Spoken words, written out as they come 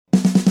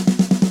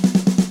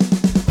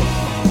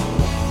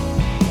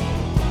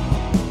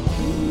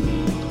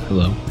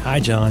Hi,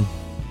 John.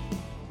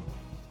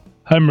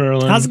 Hi,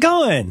 Merlin. How's it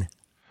going?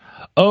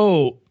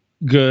 Oh,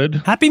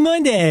 good. Happy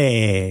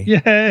Monday.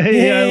 Yay.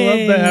 Yay. I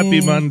love the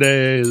happy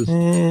Mondays.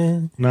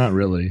 Not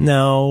really.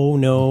 No.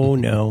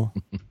 No,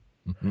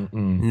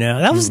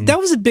 that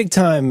was a big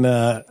time.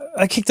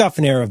 I kicked off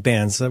an era of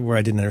bands where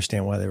I didn't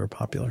understand why they were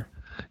popular.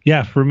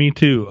 Yeah, for me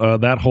too.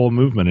 That whole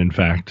movement, in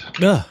fact.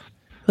 Ugh,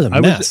 it was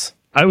a mess.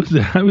 I was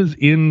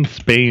in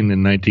Spain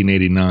in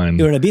 1989.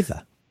 You were in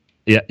Ibiza.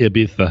 Yeah,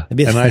 Ibiza.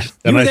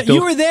 And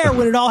you were there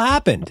when it all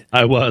happened.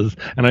 I was,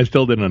 and I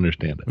still didn't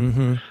understand it.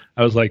 Mm-hmm.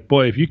 I was like,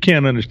 boy, if you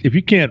can't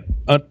understand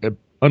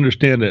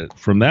it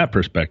from that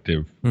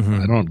perspective,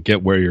 I don't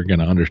get where you're going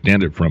to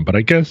understand it from. But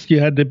I guess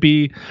you had to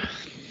be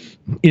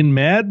in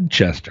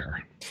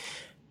Manchester.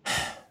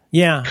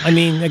 Yeah, I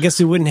mean, I guess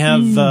we wouldn't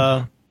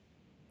have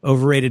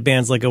overrated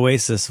bands like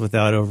Oasis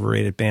without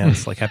overrated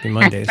bands like Happy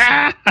Mondays.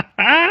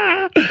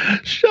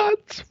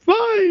 Shots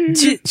fired.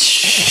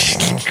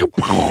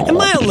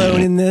 Am I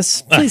alone in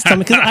this? Please tell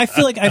me, because I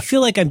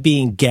feel like I'm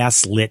being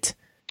gaslit.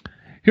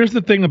 Here's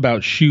the thing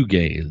about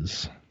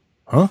shoegaze.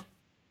 Huh?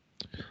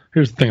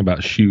 Here's the thing about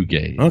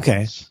shoegaze.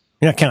 Okay.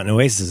 You're not counting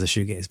Oasis as a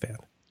shoegaze band.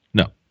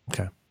 No.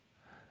 Okay.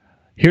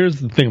 Here's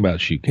the thing about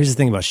shoegaze. Here's the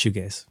thing about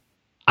shoegaze.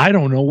 I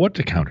don't know what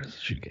to count as a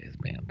shoegaze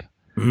band.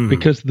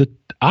 Because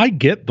I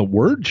get the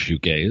word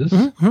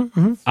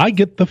shoegaze. I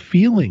get the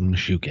feeling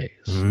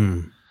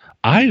shoegaze.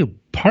 I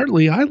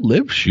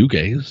live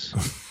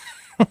shoegaze.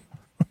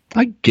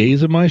 I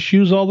gaze at my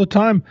shoes all the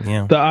time.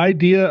 Yeah. The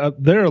idea of,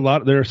 there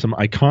are some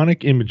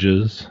iconic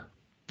images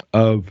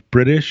of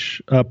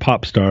British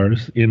pop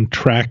stars in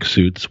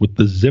tracksuits with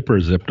the zipper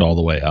zipped all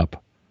the way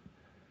up,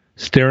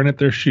 staring at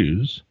their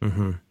shoes,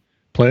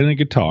 playing a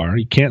guitar.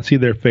 You can't see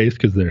their face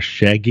because they're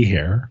shaggy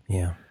hair.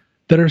 Yeah.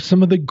 That are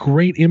some of the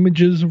great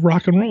images of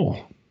rock and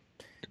roll.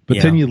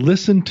 But then you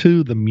listen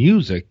to the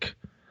music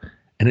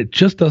and it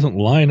just doesn't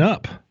line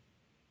up.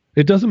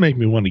 It doesn't make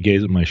me want to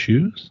gaze at my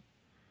shoes.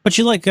 But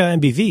you like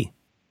MBV.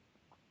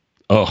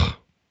 Oh,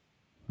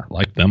 I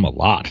like them a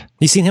lot.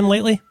 You seen him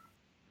lately?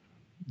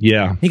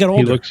 Yeah. He got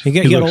older. He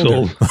got older.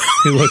 Old.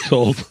 He looks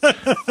old.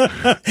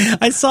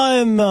 I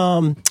saw him,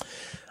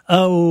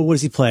 what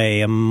does he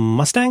play? A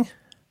Mustang?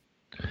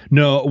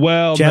 No,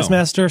 well,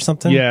 Jazzmaster or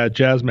something? Yeah,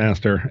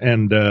 Jazzmaster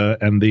and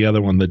the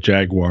other one, the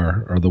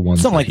Jaguar, are the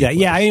ones. Something like that.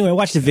 Yeah, anyway, I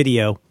watched a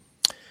video,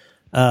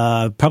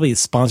 probably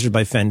sponsored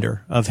by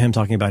Fender, of him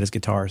talking about his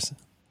guitars.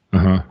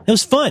 It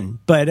was fun,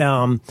 but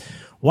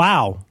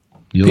wow.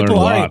 You learned a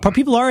lot.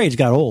 People our age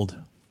got old.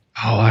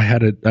 Oh, I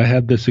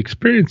had this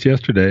experience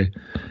yesterday.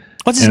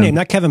 What's his name?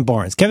 Not Kevin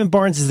Barnes. Kevin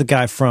Barnes is the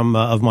guy from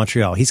of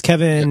Montreal. He's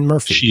Kevin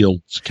Murphy.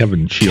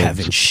 Kevin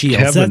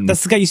Shields.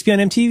 That's the guy who used to be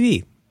on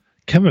MTV.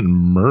 Kevin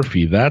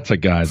Murphy, that's a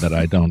guy that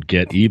I don't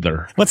get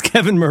either. What's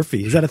Kevin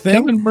Murphy? Is that a thing?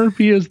 Kevin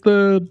Murphy is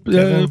the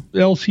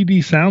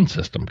LCD sound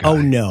system guy.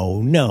 Oh,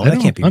 no, that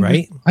can't be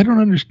right. I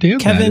don't understand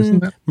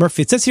Kevin that.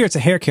 Murphy. It says here it's a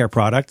hair care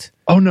product.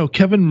 Oh, no,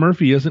 Kevin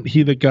Murphy, isn't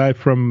he the guy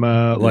from,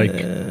 what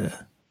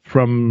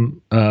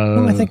am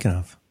I thinking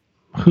of?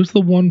 Who's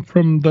the one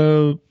from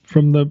the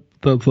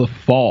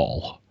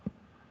fall?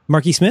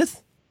 Marky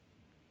Smith?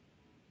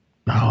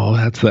 Oh,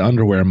 that's the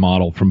underwear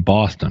model from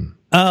Boston.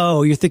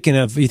 Oh, you're thinking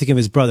of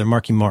his brother,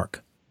 Marky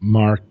Mark.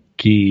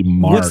 Marky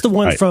Mark. What's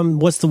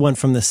the one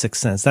from The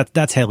Sixth Sense?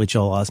 That's Haley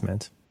Joel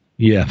Osment.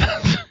 Yeah,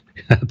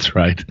 that's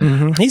right.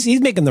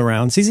 He's making the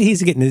rounds.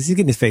 He's getting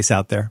his face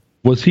out there.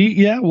 Was he?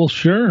 Yeah, well,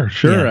 sure.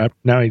 Yeah.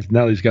 Now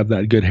he's got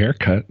that good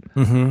haircut.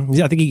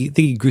 I think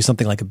he grew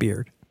something like a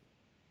beard.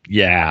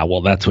 Yeah,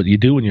 well, that's what you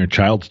do when you're a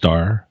child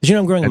star. Did you know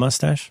I'm growing a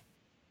mustache?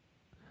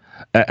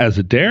 As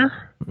a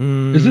dare?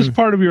 Is this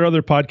part of your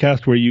other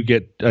podcast where you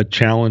get a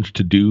challenge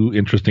to do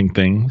interesting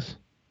things?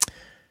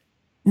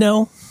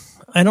 No,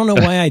 I don't know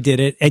why I did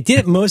it. I did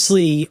it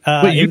mostly.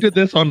 Wait, you did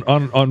this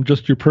on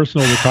just your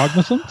personal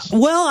recognizance?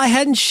 Well, I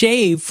hadn't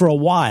shaved for a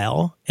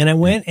while, and I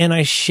went and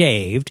I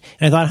shaved,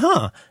 and I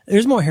thought,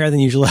 there's more hair than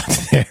usual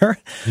out there.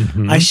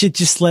 I should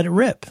just let it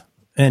rip,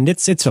 and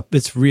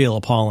it's real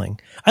appalling.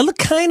 I look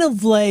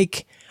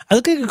like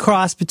a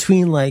cross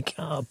between like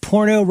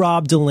porno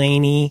Rob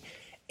Delaney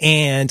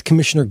and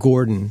Commissioner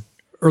Gordon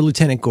or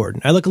Lieutenant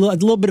Gordon. I look a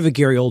little bit of a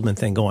Gary Oldman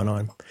thing going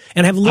on.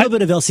 And I have a little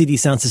bit of LCD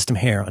sound system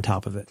hair on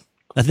top of it.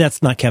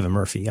 That's not Kevin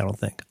Murphy, I don't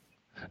think.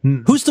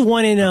 Who's the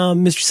one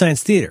in Mystery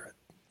Science Theater?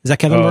 Is that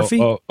Kevin Murphy?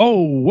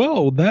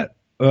 Well,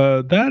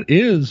 that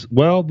is,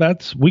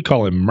 we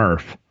call him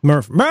Murph.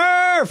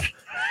 Murph!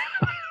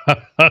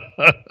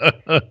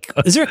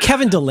 Is there a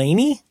Kevin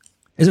Delaney?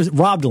 Is there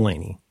Rob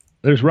Delaney?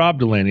 There's Rob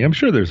Delaney. I'm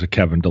sure there's a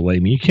Kevin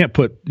Delaney. You can't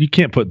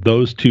put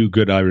those two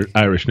good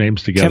Irish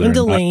names together. Kevin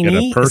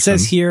Delaney, it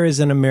says here, is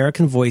an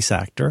American voice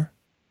actor.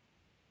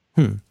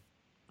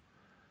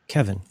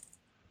 Kevin.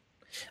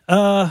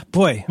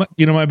 Boy.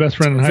 My best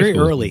friend in high school. Very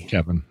early.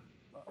 Kevin.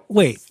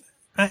 Wait,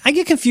 I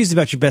get confused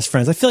about your best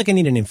friends. I feel like I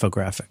need an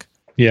infographic.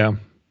 Yeah.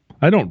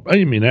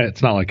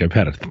 It's not like I've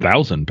had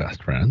 1,000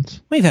 best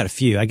friends. We've had a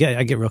few. I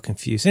get real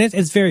confused. And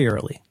it's very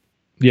early.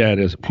 Yeah, it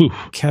is. Poof.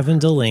 Kevin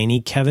Delaney,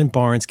 Kevin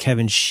Barnes,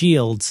 Kevin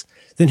Shields.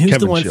 Then who's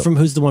the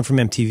one from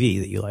MTV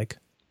that you like?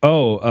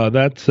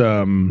 That's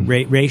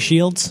Ray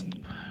Shields,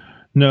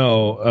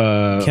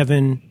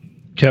 Kevin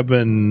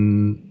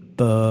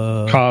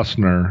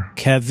Costner.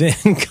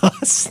 Kevin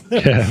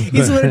Costner.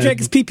 He's the one who drank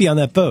his pee-pee on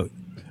that boat.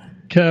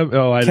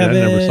 I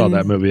never saw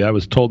that movie. I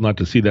was told not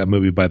to see that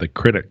movie by the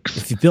critics.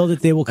 If you build it,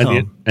 they will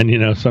come.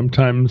 And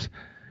sometimes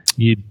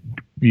you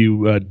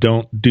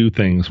don't do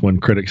things when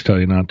critics tell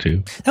you not to.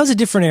 That was a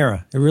different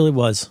era. It really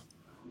was.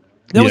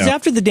 That was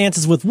after the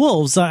Dances with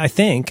Wolves, I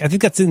think. I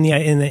think that's in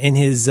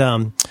his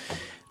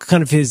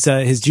kind of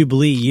his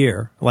Jubilee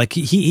year. Like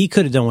he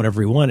could have done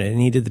whatever he wanted, and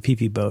he did the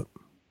pee-pee boat.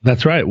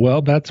 That's right.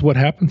 Well, that's what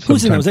happens.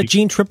 Who's in that? Was that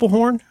Gene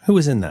Triplehorn? Who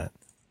was in that?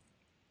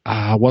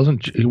 It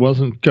wasn't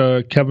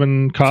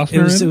Kevin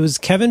Costner? It was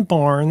Kevin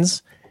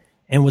Barnes,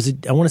 and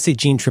I want to say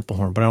Gene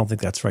Triplehorn, but I don't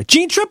think that's right.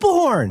 Gene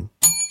Triplehorn,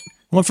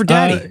 one for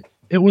Daddy.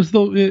 It was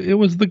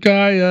the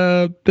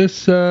guy.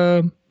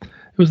 It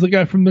was the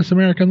guy from This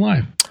American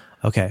Life.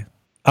 Okay,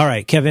 all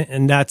right, Kevin,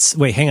 and that's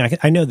hang on,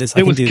 I know this.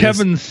 It was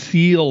Kevin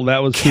Seal.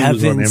 That was Kevin who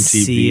was on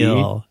MTV.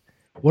 Seal.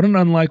 What an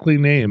unlikely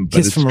name, but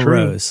Kiss from a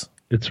Rose.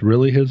 It's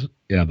really his.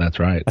 Yeah, that's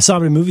right. I saw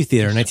him in a movie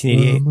theater in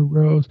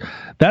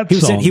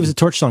 1988. He was a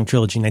Torch Song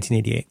Trilogy in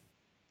 1988.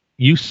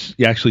 You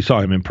actually saw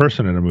him in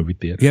person in a movie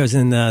theater. Yeah, I was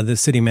in the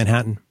city of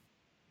Manhattan.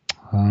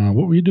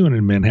 What were you doing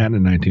in Manhattan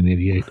in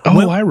 1988?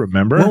 Oh, I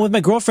remember. Went with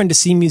my girlfriend to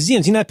see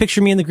museums. You know that picture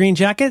of me in the green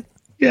jacket?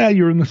 Yeah,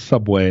 you were in the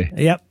subway.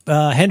 Yep.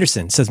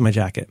 Henderson says my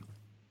jacket.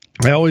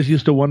 I always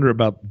used to wonder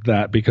about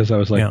that because I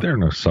was like, there are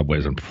no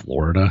subways in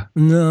Florida.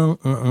 No.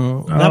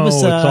 That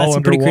was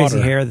some pretty crazy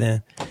hair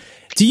then.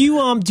 Do you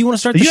want to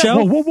start the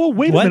show? Whoa,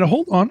 wait a minute.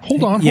 Hold on.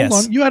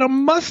 You had a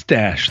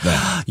mustache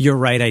then. You're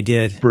right, I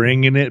did.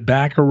 Bringing it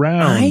back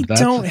around.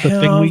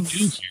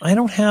 I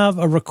don't have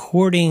a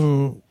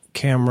recording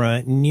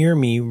camera near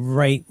me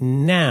right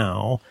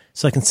now,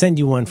 so I can send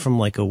you one from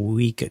like a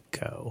week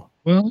ago.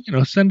 Well,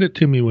 send it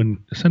to me when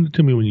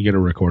you get a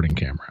recording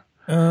camera.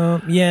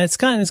 Yeah, it's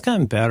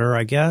gotten better,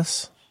 I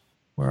guess.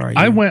 Where are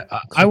you?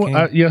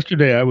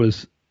 Yesterday I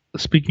was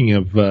speaking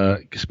of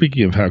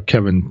how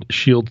Kevin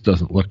Shields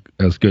doesn't look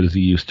as good as he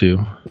used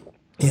to.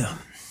 Yeah.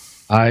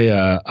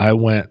 I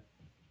was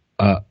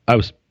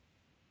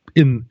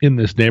in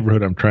this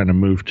neighborhood I'm trying to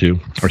move to,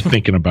 or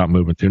thinking about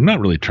moving to. Not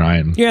really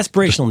trying. Your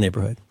aspirational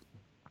neighborhood.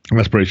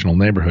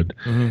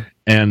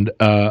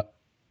 Mm-hmm.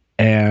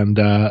 And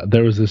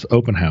there was this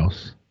open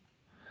house,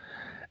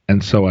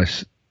 and so I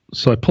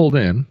pulled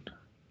in,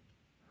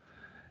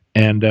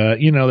 and there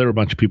were a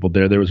bunch of people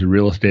there. There was a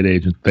real estate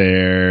agent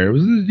there. It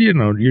was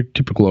your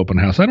typical open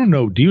house. I don't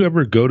know. Do you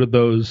ever go to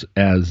those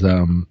as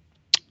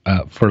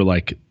for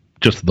like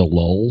just the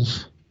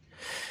lulls?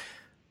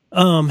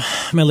 My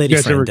lady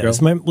friend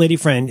does. My lady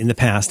friend in the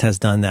past has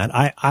done that.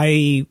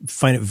 I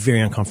find it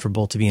very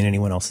uncomfortable to be in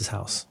anyone else's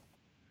house.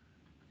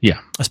 Yeah,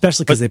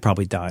 especially because they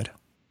probably died.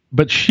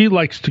 But she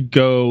likes to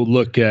go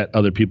look at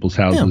other people's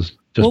houses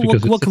just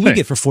because. What can we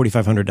get for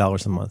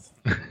 $4,500 a month?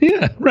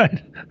 Yeah, right.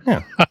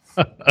 Yeah.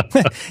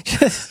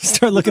 Just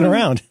start looking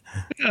around.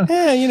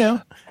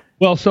 Yeah,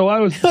 Well,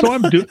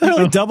 I'm doing not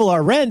only double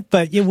our rent,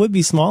 but it would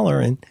be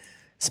smaller and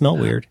smell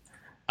weird.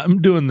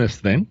 I'm doing this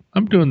thing.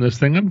 I'm going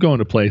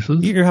to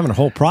places. You're having a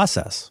whole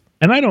process.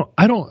 And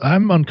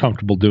I'm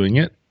uncomfortable doing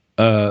it.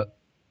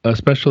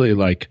 Especially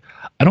like,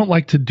 I don't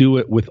like to do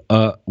it with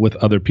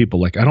other people.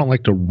 Like, I don't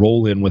like to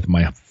roll in with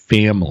my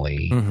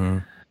family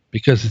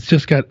because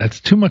it's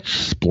too much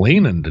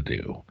splaining to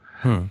do.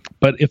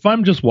 But if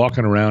I'm just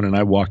walking around and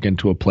I walk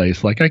into a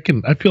place, like I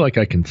feel like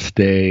I can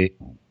stay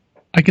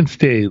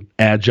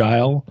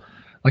agile.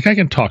 Like I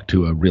can talk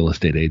to a real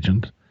estate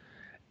agent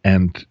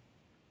and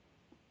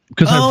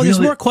there's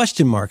more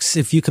question marks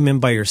if you come in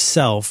by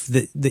yourself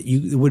that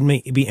you would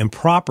be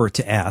improper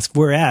to ask.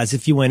 Whereas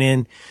if you went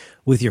in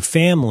with your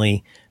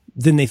family,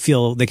 then they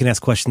feel they can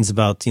ask questions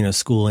about,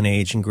 school and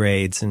age and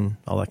grades and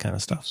all that kind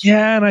of stuff.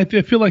 Yeah. And I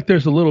feel like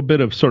there's a little bit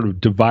of sort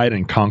of divide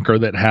and conquer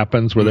that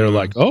happens where they're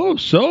like, oh, want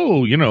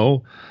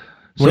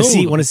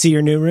to see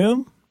your new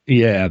room?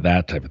 Yeah.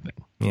 That type of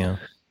thing. Yeah.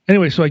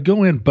 Anyway, so I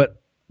go in,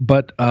 but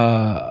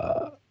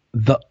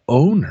the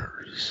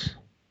owners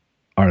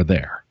are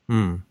there,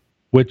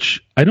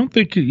 which I don't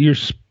think you're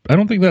supposed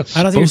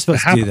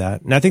to do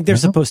that. And I think they're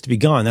supposed to be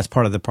gone. That's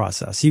part of the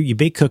process. You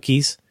bake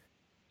cookies.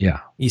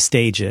 Yeah. You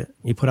stage it.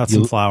 You put out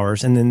some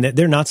flowers, and then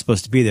they're not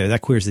supposed to be there. That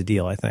queers the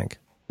deal, I think.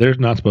 They're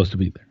not supposed to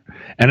be there.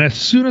 And as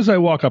soon as I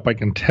walk up, I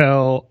can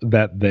tell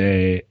that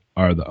they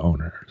are the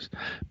owners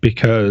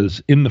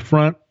because in the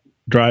front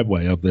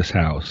driveway of this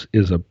house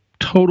is a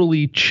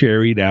totally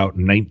cherried out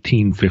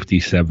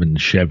 1957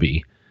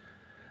 Chevy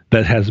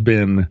that has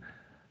been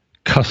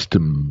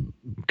customed.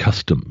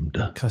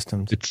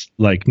 It's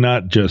like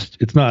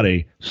it's not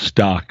a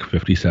stock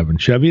 57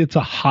 Chevy. It's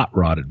a hot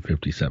rodded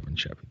 57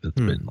 Chevy that's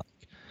been like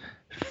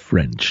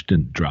Frenched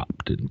and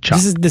dropped and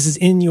chopped. This is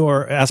in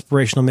your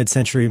aspirational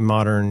mid-century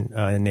modern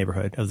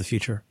neighborhood of the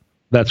future.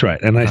 That's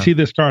right. And I see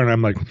this car and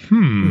I'm like,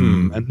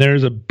 and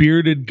there's a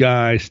bearded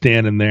guy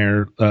standing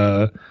there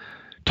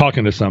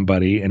talking to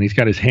somebody and he's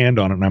got his hand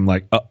on it and I'm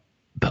like,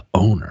 the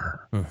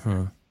owner.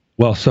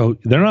 Well, so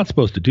they're not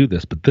supposed to do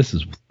this, but this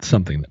is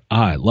something that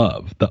I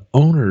love. The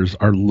owners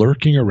are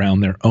lurking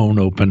around their own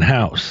open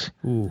house.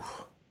 Ooh.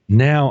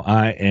 Now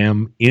I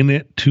am in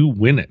it to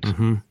win it.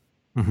 Mm-hmm.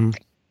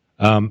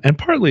 Mm-hmm. And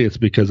partly it's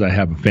because I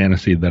have a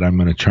fantasy that I'm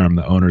going to charm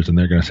the owners and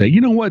they're going to say,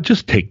 you know what,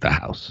 just take the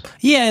house.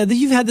 Yeah,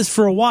 you've had this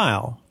for a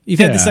while.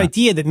 You've had this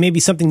idea that maybe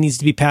something needs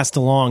to be passed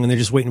along and they're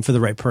just waiting for the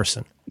right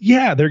person.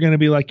 Yeah, they're going to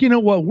be like, you know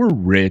what, we're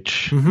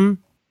rich. Mm-hmm.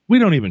 We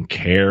don't even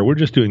care. We're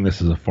just doing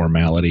this as a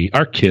formality.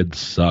 Our kids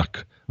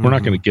suck. We're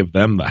not going to give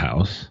them the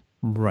house.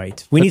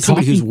 Right. We need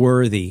somebody who's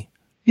worthy.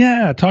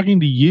 Yeah,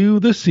 talking to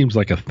you, this seems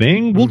like a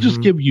thing. We'll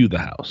just give you the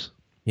house.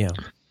 Yeah.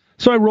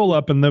 So I roll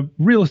up and the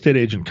real estate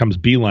agent comes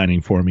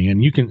beelining for me,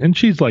 and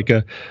she's like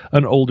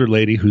an older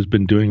lady who's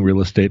been doing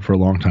real estate for a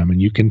long time,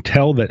 and you can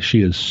tell that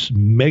she is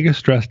mega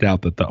stressed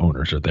out that the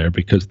owners are there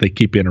because they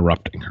keep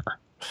interrupting her.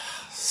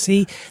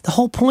 See, the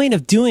whole point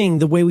of doing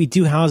the way we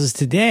do houses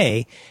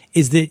today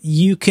is that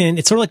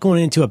it's sort of like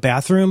going into a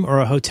bathroom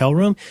or a hotel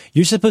room.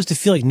 You're supposed to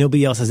feel like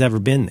nobody else has ever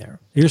been there.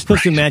 You're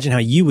supposed to imagine how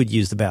you would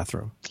use the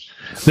bathroom.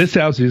 This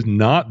house is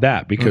not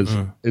that because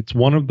it's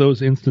one of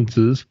those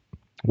instances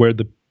where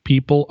the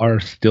people are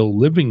still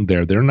living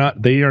there.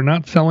 They are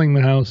not selling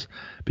the house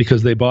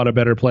because they bought a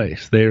better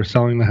place. They are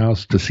selling the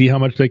house to see how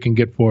much they can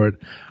get for it,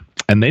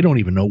 and they don't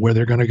even know where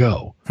they're going to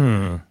go.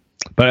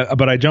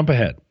 But I jump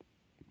ahead.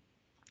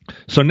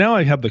 So now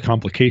I have the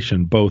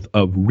complication both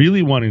of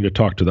really wanting to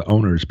talk to the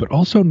owners, but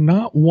also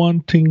not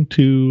wanting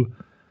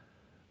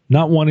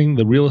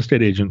the real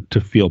estate agent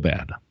to feel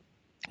bad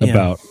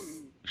about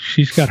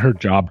she's got her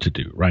job to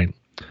do, right?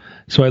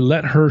 So I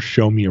let her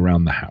show me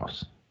around the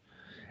house,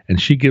 and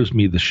she gives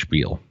me the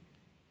spiel.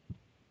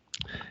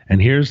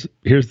 And here's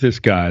this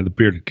guy, the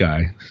bearded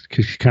guy,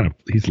 because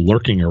he's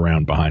lurking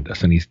around behind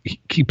us, and he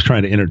keeps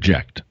trying to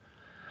interject.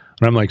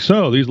 And I'm like,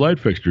 so these light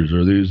fixtures,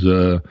 are these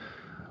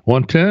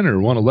 110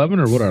 or 111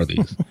 or what are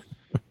these?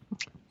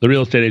 The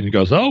real estate agent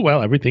goes, oh,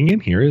 well, everything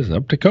in here is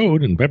up to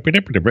code. And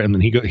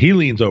then he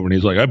leans over and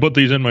he's like, I put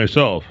these in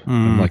myself.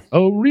 I'm like,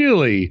 oh,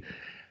 really?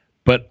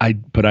 But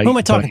who am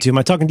I talking to? Am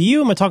I talking to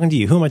you? Am I talking to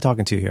you? Who am I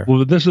talking to here?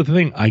 Well, this is the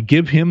thing. I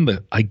give him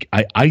I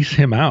ice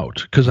him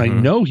out because I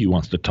know he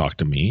wants to talk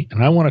to me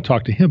and I want to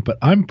talk to him, but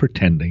I'm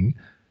pretending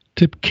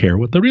to care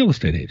what the real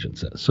estate agent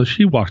says. So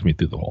she walks me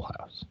through the whole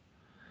house.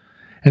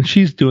 And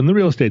she's doing the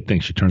real estate thing.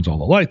 She turns all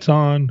the lights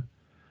on.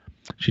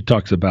 She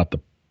talks about the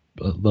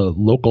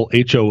local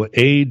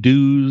HOA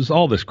dues,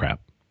 all this crap.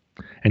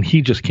 And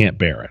he just can't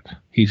bear it.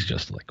 He's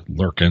just like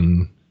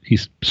lurking.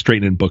 He's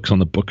straightening books on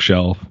the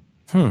bookshelf.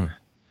 And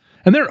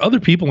there are other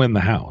people in the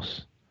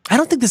house. I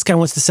don't think this guy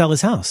wants to sell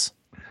his house.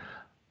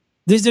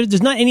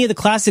 There's not any of the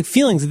classic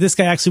feelings that this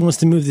guy actually wants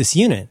to move this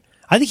unit.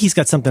 I think he's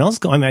got something else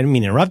going. I mean, I didn't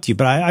mean to interrupt you,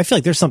 but I feel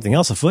like there's something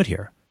else afoot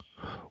here.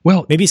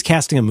 Well, maybe he's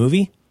casting a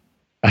movie.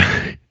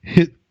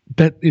 That's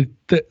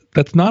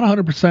not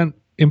 100%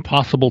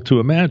 impossible to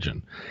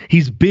imagine.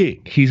 He's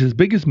big. He's as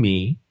big as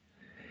me,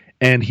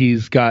 and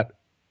he's got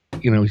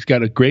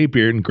a gray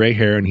beard and gray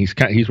hair, and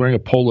he's wearing a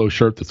polo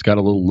shirt that's got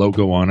a little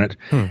logo on it,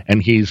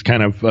 and he's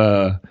kind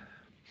of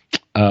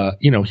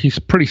he's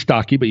pretty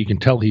stocky, but you can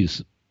tell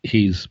he's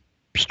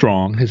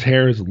strong. His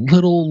hair is a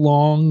little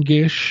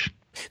longish.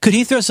 Could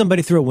he throw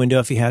somebody through a window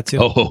if he had to?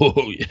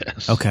 Oh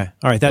yes. Okay.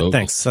 All right.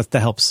 Thanks. That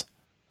helps.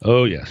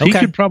 Oh yes. Okay. He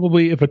could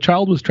probably, if a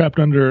child was trapped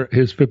under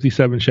his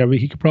 '57 Chevy,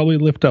 he could probably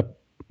lift up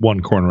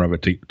one corner of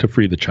it to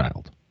free the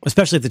child.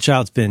 Especially if the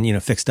child's been,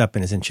 fixed up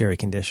and is in cherry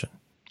condition.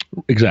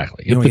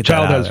 Exactly. If the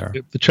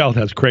child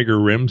has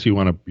Krager rims, you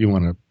want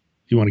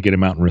to get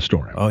him out and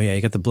restore him. Oh yeah,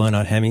 you got the blown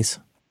out Hemis,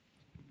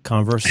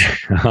 Converse.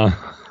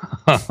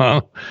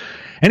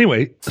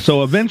 Anyway,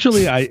 so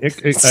eventually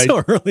it's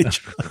so early.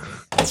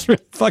 It's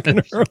really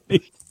fucking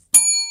early.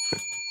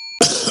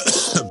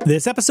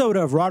 This episode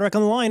of Roderick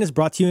on the Line is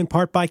brought to you in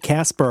part by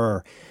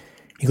Casper.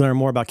 You can learn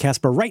more about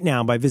Casper right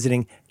now by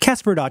visiting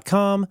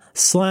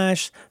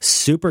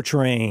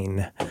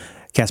casper.com/supertrain.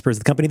 Casper is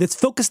the company that's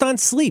focused on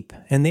sleep,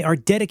 and they are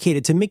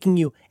dedicated to making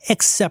you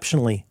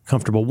exceptionally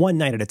comfortable one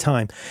night at a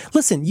time.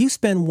 Listen, you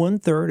spend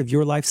 1/3 of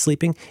your life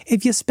sleeping.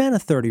 If you spend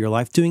 1/3 of your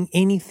life doing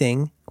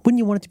anything, wouldn't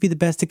you want it to be the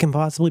best it can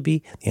possibly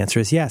be? The answer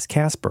is yes,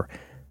 Casper.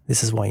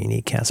 This is why you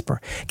need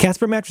Casper.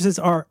 Casper mattresses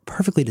are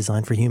perfectly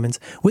designed for humans,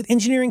 with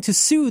engineering to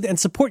soothe and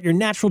support your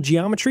natural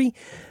geometry.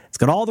 It's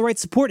got all the right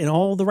support in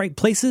all the right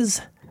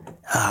places.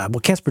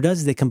 What Casper does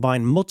is they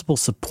combine multiple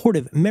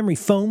supportive memory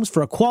foams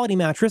for a quality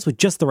mattress with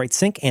just the right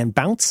sink and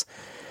bounce.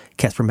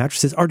 Casper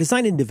mattresses are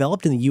designed and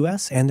developed in the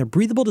U.S., and their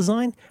breathable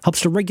design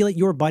helps to regulate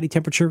your body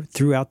temperature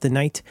throughout the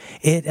night.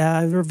 It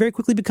will very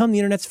quickly become the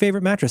internet's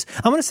favorite mattress.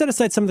 I'm going to set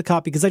aside some of the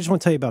copy because I just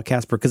want to tell you about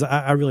Casper because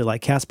I really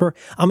like Casper.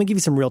 I'm going to give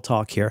you some real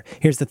talk here.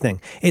 Here's the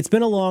thing. It's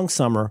been a long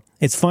summer.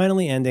 It's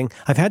finally ending.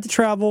 I've had to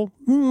travel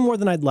more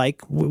than I'd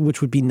like,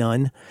 which would be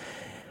none.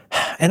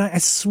 And I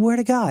swear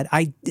to God,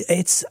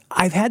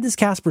 I've had this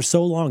Casper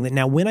so long that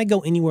now when I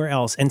go anywhere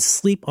else and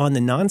sleep on the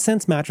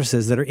nonsense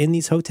mattresses that are in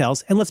these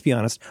hotels, and let's be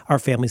honest, our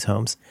family's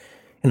homes,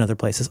 in other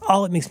places.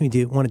 All it makes me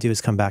want to do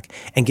is come back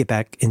and get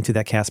back into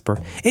that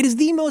Casper. It is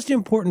the most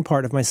important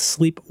part of my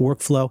sleep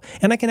workflow,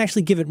 and I can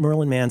actually give it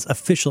Merlin Mann's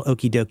official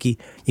okie dokie.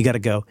 You got to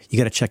go. You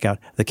got to check out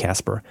the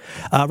Casper.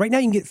 Right now,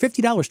 you can get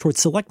 $50 towards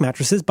select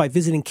mattresses by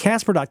visiting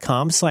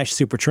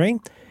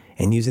casper.com/supertrain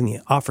and using the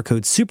offer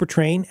code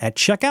SUPERTRAIN at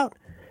checkout.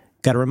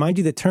 Got to remind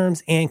you that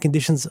terms and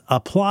conditions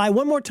apply.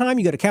 One more time,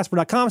 you go to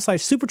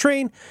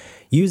casper.com/supertrain.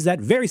 Use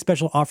that very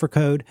special offer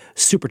code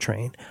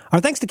SUPERTRAIN. Our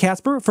thanks to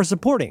Casper for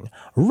supporting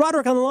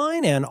Roderick on the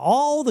Line and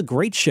all the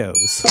great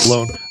shows.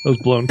 Those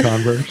blown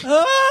Converse.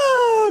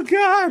 Oh,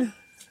 God.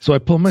 So I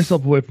pull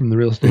myself away from the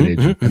real estate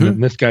agent, and then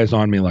this guy's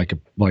on me like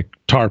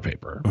tar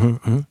paper.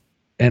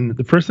 And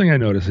the first thing I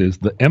notice is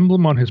the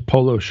emblem on his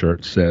polo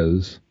shirt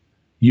says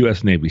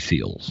U.S. Navy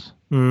SEALs.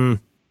 And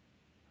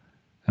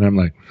I'm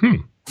like,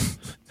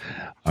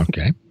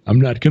 okay,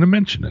 I'm not going to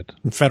mention it.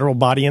 Federal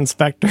body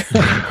inspector.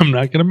 I'm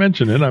not going to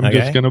mention it. I'm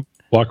just going to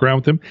walk around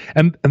with him.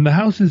 And the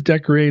house is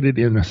decorated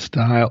in a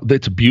style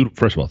that's beautiful.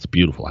 First of all, it's a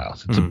beautiful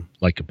house. It's a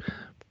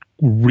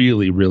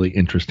really, really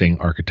interesting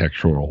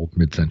architectural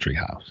mid-century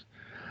house.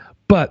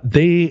 But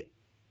he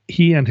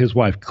and his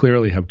wife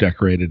clearly have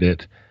decorated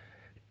it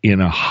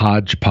in a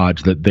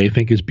hodgepodge that they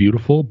think is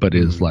beautiful, but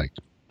is like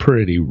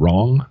pretty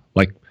wrong.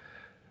 Like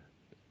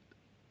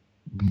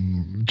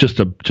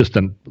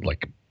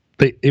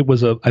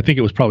I think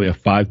it was probably a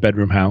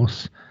 5-bedroom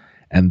house,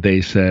 and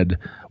they said,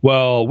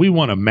 well, we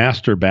want a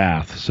master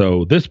bath,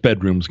 so this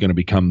bedroom's going to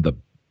become the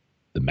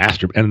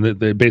master. And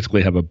they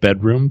basically have a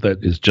bedroom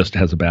that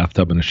has a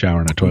bathtub and a shower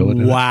and a toilet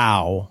in it.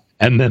 Wow.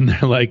 And then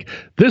they're like,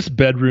 this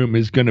bedroom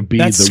is going to be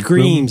that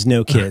screams room.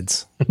 No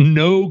kids.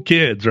 No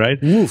kids, right?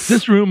 Oof.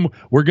 This room,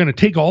 we're going to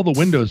take all the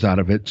windows out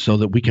of it so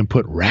that we can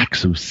put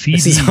racks of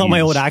CDs. This is how my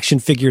old action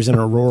figures and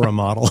Aurora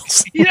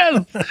models.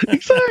 Yes,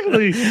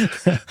 exactly.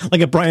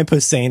 Like a Brian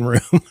Posehn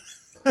room.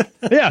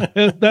 Yeah,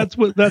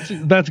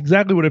 that's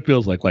exactly what it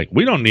feels like. Like,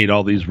 we don't need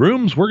all these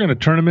rooms. We're going to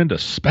turn them into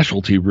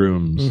specialty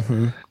rooms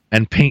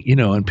and paint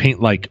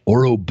like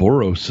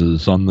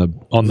Ouroboroses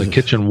on the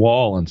kitchen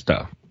wall and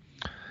stuff.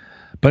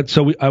 But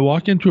so I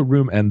walk into a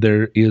room, and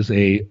there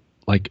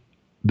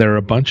are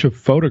a bunch of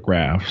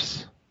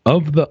photographs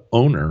of the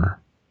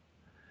owner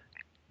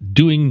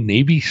doing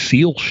Navy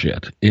SEAL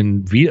shit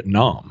in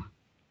Vietnam,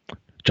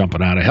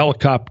 jumping out of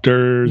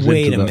helicopters.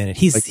 Wait a minute.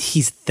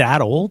 He's that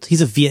old?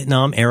 He's a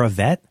Vietnam era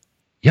vet?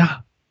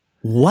 Yeah.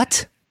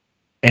 What?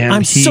 And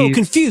I'm so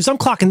confused. I'm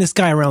clocking this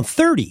guy around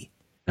 30.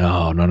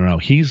 No.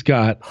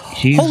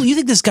 Holy, you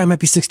think this guy might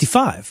be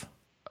 65?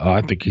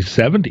 I think he's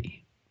 70.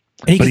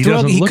 And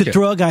he could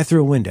throw a guy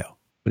through a window.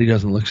 But he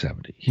doesn't look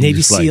 70.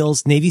 Navy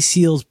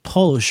SEALs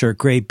polo shirt,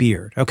 gray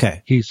beard.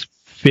 Okay. He's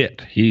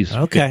fit.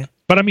 Okay. Fit.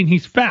 But I mean,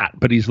 he's fat,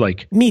 but he's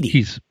like meaty.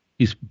 He's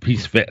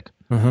fit.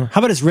 How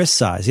about his wrist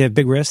size? You have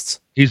big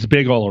wrists? He's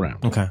big all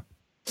around. Okay.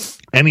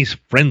 And he's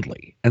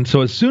friendly. And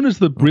so as soon as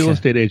the real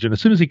estate agent,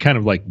 as soon as he kind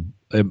of like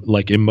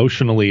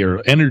emotionally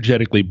or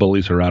energetically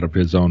bullies her out of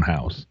his own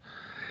house,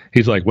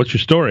 he's like, what's your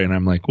story? And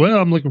I'm like, well,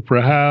 I'm looking for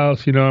a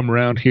house. I'm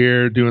around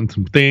here doing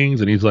some things.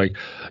 And he's like,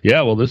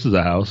 yeah, well, this is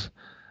a house.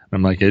 And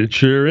I'm like, it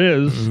sure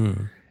is.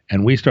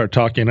 And we start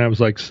talking. I was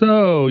like,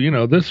 so,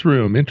 this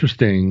room,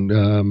 interesting.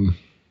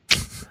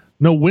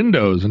 No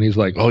windows. And he's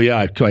like, oh,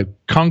 yeah, I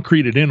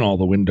concreted in all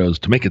the windows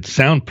to make it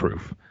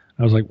soundproof.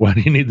 I was like, why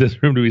do you need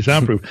this room to be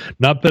soundproof?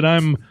 Not that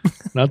I'm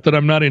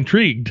not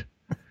intrigued.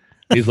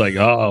 He's like,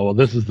 oh, well,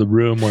 this is the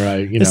room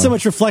where There's so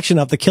much reflection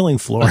off the killing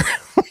floor.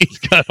 He's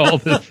got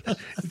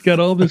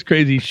all this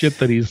crazy shit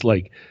that he's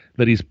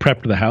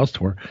prepped the house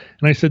for.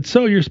 And I said,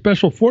 so you're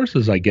special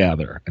forces, I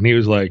gather. And he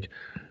was like,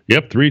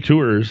 yep, 3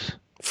 tours.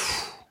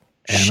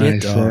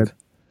 And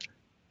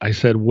I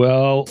said,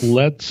 well,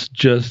 let's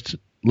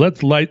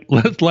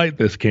light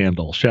this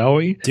candle, shall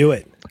we? Do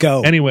it.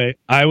 Go. Anyway,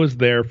 I was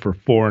there for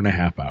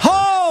 4.5 hours.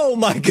 Oh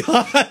my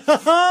God.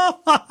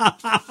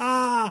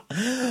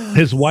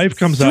 His wife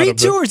comes out of 3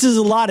 tours is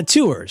a lot of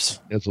tours.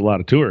 It's a lot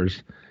of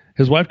tours.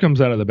 His wife comes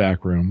out of the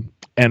back room,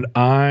 and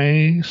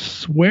I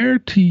swear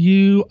to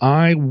you,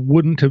 I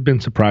wouldn't have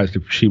been surprised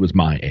if she was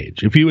my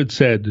age. If you had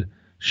said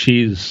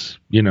she's,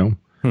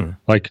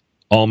 like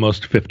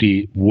almost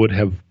 50, would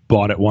have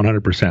bought it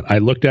 100%. I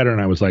looked at her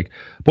and I was like,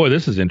 boy,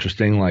 this is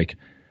interesting. Like,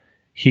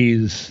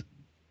 he's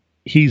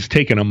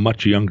taken a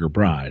much younger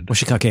bride. Was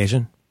she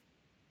Caucasian?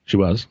 She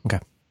was. Okay.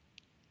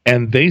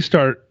 And they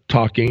start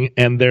talking,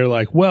 and they're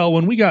like, well,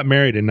 when we got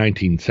married in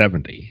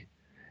 1970.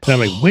 And I'm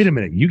like, wait a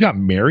minute, you got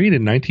married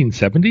in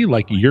 1970?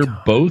 Like, you're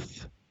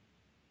both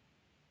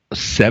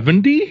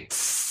 70?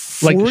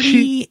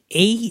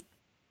 48?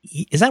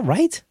 Is that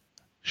right?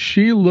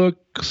 She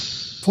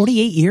looks...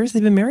 48 years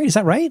they've been married? Is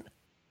that right?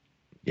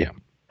 Yeah.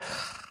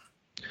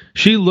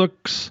 She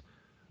looks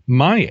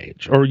my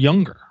age or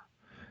younger.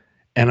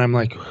 And I'm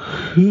like,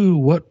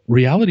 what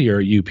reality are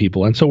you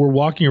people? And so we're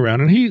walking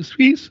around, and he's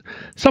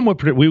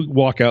somewhat, we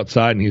walk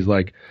outside, and he's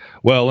like,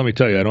 well, let me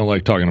tell you, I don't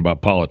like talking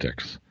about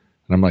politics.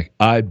 And I'm like,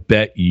 I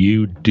bet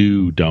you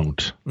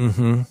don't.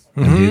 Mm-hmm.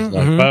 And he's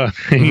like,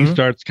 he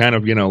starts kind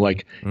of,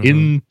 like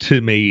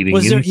intimating,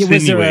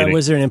 insinuating.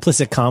 Was there an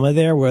implicit comma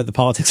there where the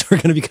politics were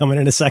going to be coming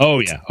in a second? Oh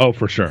yeah. Oh,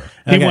 for sure.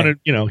 Okay.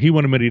 He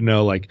wanted me to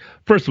know, like,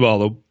 first of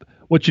all,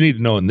 what you need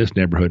to know in this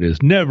neighborhood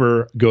is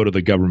never go to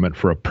the government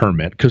for a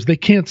permit because they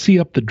can't see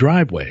up the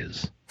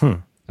driveways.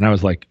 And I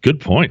was like, good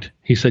point.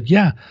 He said,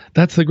 yeah,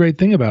 that's the great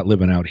thing about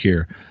living out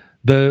here.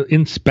 The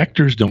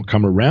inspectors don't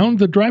come around.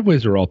 The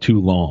driveways are all too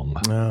long.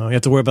 Oh, you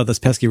have to worry about those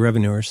pesky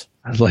revenuers.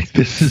 I was like,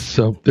 this is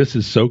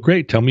so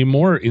great. Tell me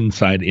more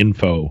inside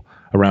info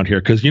around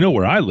here. Because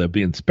where I live,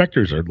 the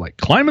inspectors are like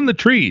climbing the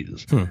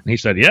trees. And he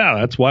said, yeah,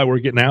 that's why we're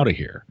getting out of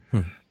here.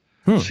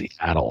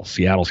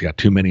 Seattle's got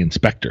too many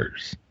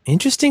inspectors.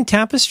 Interesting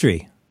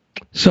tapestry.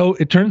 So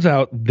it turns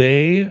out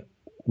they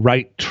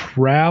write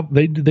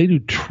they do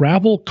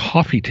travel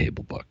coffee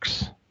table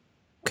books.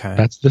 Okay.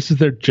 This is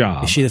their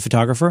job. Is she the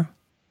photographer?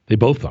 They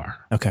both are.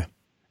 Okay.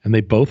 And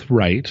they both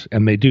write,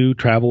 and they do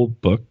travel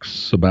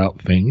books about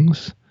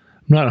things.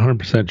 I'm not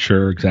 100%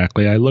 sure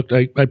exactly. I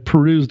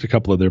perused a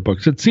couple of their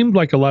books. It seemed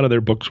like a lot of their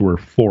books were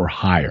for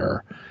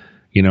hire.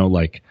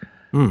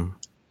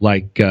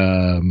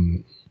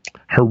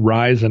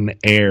 Horizon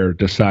Air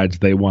decides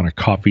they want a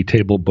coffee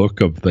table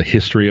book of the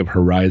history of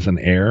Horizon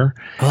Air.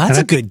 Well, that's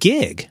a good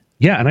gig.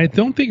 Yeah, and I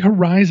don't think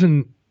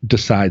Horizon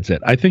decides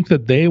it. I think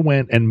that they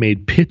went and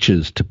made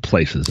pitches to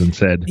places and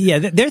said, yeah,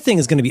 their thing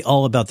is going to be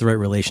all about the right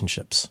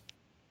relationships.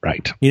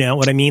 Right. You know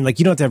what I mean? Like,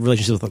 you don't have to have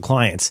relationships with the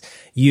clients.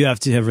 You have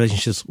to have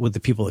relationships with the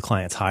people the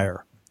clients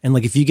hire. And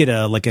like, if you get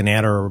an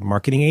ad or a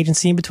marketing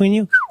agency in between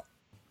you,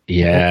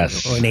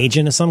 yes, or an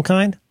agent of some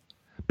kind.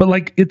 But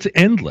like, it's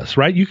endless,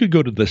 right? You could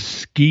go to the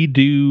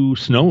Ski-Doo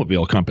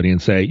snowmobile company and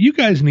say, you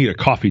guys need a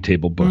coffee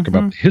table book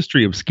about the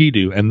history of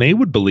Ski-Doo, and they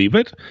would believe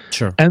it.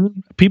 Sure.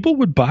 And people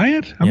would buy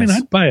it. I mean,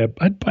 I'd buy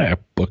a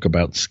book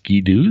about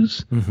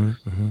Ski-Doos.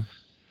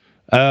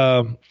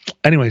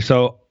 Anyway,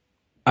 so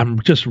I'm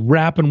just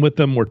rapping with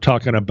them. We're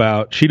talking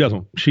about, she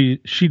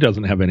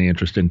doesn't have any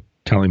interest in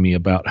telling me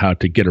about how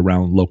to get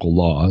around local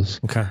laws.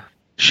 Okay.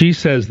 She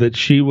says that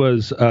she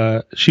was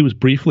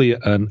briefly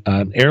an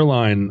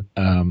airline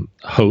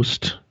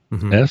host,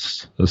 a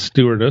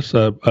stewardess,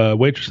 a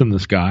waitress in the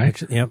sky.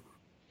 Yep.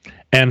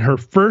 And her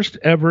first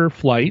ever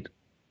flight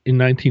in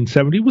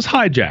 1970 was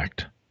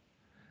hijacked.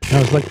 And I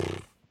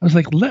was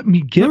like, let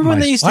me get Remember my when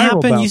they used to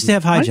happen? You used to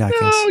have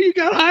hijackings. No, you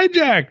got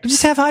hijacked. You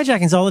just have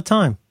hijackings all the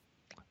time.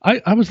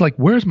 I was like,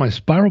 where's my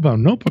spiral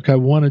bound notebook? I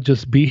want to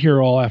just be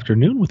here all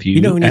afternoon with you.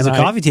 You know who needs a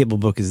coffee table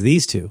book is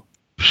these two.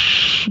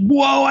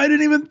 Whoa, I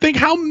didn't even think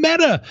how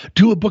meta.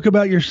 Do a book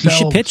about yourself.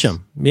 You should pitch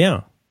them.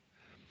 Yeah.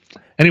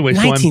 Anyway,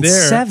 so I'm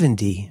there.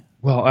 1970.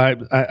 Well,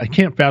 I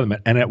can't fathom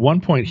it. And at one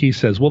point he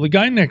says, well, the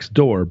guy next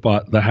door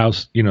bought the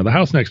house. The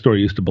house next door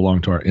used to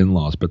belong to our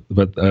in-laws, but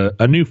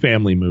a new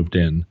family moved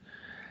in.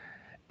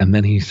 And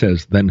then he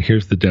says, then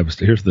here's the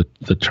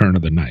turn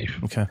of the knife.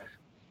 Okay.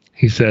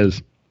 He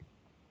says,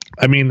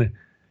 I mean,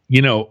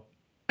 he's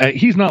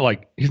not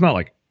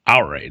like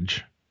our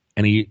age.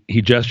 And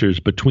he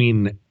gestures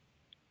between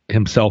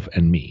himself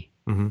and me.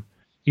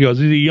 He goes,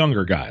 he's a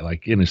younger guy,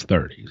 like in his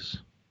 30s.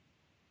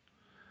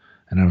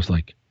 And I was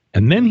like,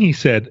 and then he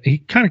said, he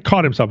kind of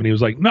caught himself and he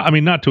was like, no, I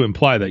mean, not to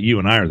imply that you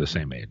and I are the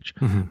same age,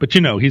 but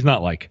he's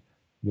not like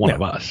one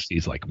of us.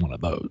 He's like one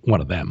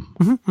of them.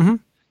 And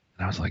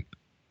I was like,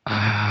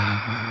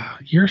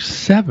 you're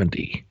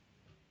 70.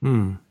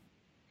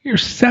 You're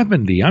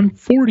 70. I'm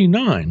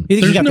 49. You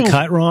think you got the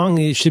cut wrong?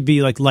 It should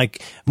be like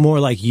more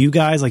like you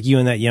guys, like you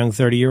and that young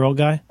 30-year-old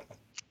guy?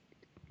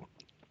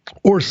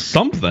 Or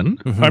something.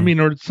 I mean,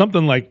 or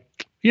something like,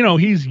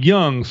 he's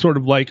young, sort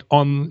of like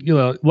on,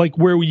 like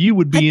where you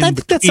would be. I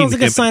think that sounds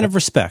like a sign of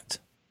respect.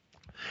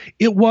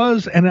 It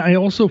was. And I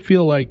also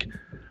feel like,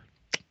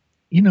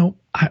 when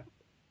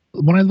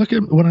I look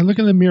in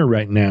the mirror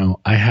right now,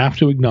 I have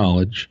to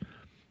acknowledge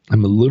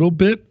I'm a little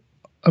bit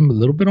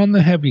on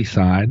the heavy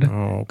side.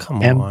 Oh,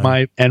 come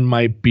on. And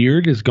my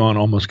beard is gone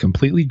almost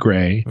completely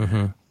gray.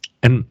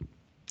 And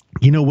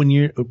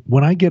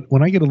when I get a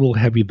little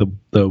heavy,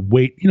 the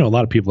weight, a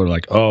lot of people are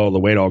like, oh, the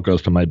weight all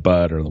goes to my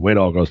butt or the weight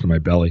all goes to my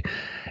belly.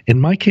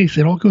 In my case,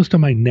 it all goes to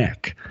my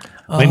neck.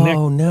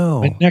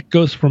 No. My neck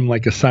goes from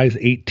like a size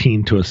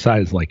 18 to a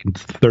size like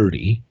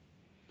 30.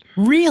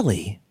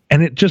 Really?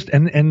 And it just,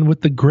 and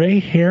with the gray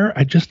hair,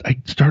 I just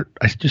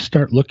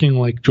start looking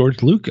like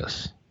George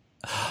Lucas.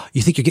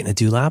 You think you're getting a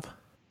dewlap?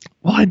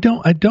 Well, I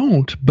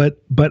don't,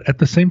 but at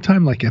the same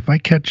time, like if I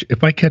catch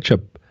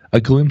a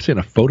glimpse in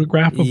a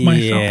photograph of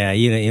myself. Yeah,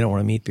 you don't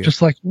want to meet people.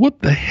 Just like,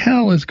 what the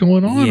hell is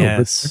going on?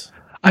 Yes.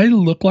 I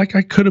look like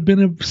I could have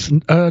been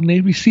a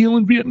Navy SEAL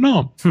in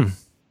Vietnam.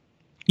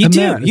 You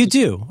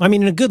do. I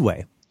mean, in a good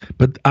way.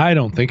 But I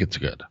don't think it's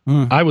good.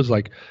 I was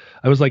like,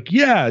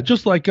 yeah,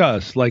 just like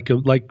us, like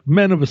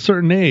men of a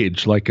certain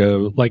age,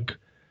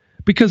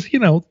 because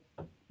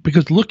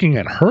looking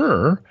at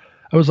her,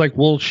 I was like,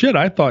 well, shit,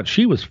 I thought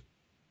she was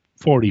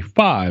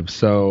 45.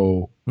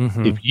 So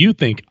if you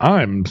think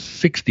I'm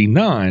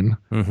 69,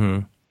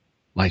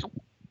 like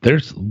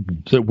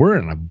we're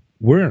in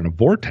we're in a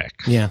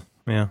vortex. Yeah.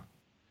 Yeah.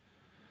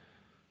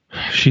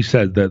 She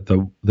said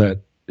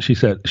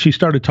she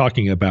started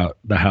talking about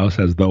the house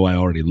as though I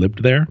already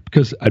lived there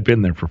because I'd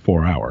been there for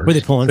 4 hours. Were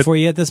they pulling for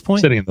you at this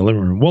point? Sitting in the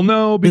living room. Well,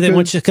 no,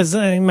 because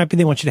they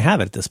want you to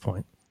have it at this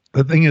point.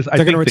 The thing is,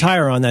 they're going to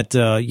retire on that,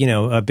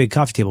 a big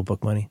coffee table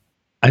book money.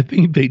 I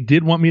think they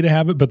did want me to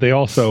have it, but they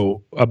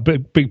also, a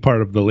big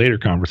part of the later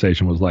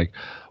conversation was like,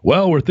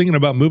 well, we're thinking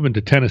about moving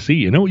to Tennessee.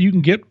 You know what you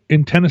can get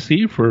in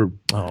Tennessee for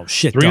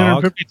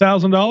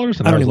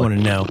 $350,000? I don't even want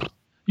to know.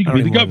 You can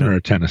be the governor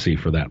of Tennessee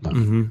for that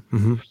month.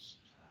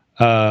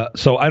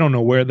 So I don't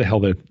know where the hell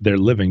they're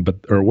living,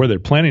 or where they're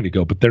planning to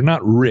go, but they're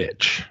not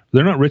rich.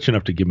 They're not rich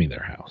enough to give me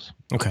their house.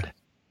 Okay.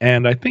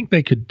 And I think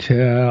they could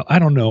tell. I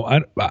don't know.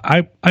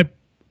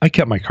 I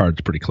kept my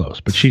cards pretty close,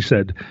 but she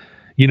said,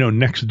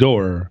 next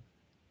door,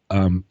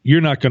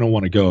 you're not going to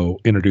want to go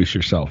introduce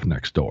yourself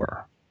next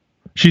door.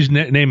 She's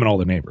naming all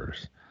the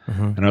neighbors.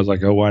 And I was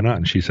like, oh, why not?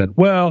 And she said,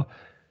 well,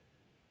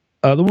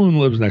 the woman who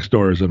lives next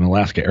door is an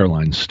Alaska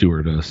Airlines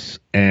stewardess,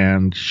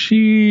 and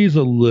she's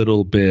a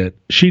little bit,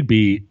 she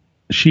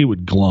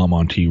would glom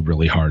onto you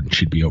really hard, and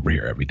she'd be over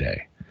here every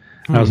day.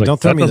 I was like, don't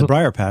throw me the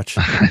briar patch.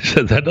 I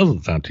said, that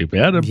doesn't sound too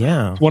bad.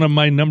 Yeah. One of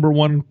my number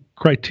one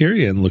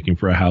criteria in looking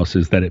for a house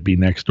is that it be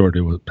next door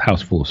to a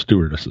house full of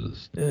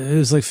stewardesses.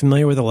 Who's like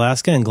familiar with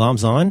Alaska and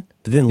gloms on,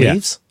 but then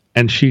leaves?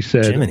 And she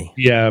said, Jiminy.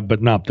 Yeah,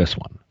 but not this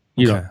one.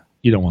 You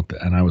don't want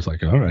that. And I was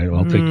like, all right,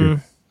 well, I'll take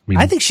your...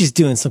 I think she's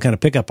doing some kind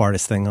of pickup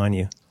artist thing on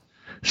you.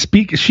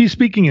 She's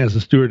speaking as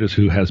a stewardess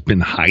who has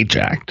been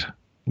hijacked.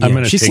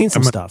 Yeah, she's seen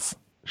some stuff.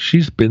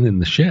 She's been in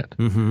the shit.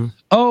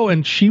 Oh,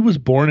 and she was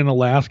born in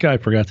Alaska. I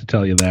forgot to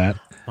tell you that.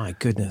 My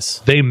goodness.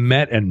 They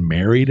met and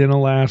married in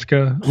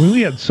Alaska.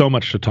 We had so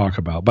much to talk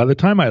about. By the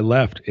time I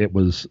left, it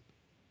was...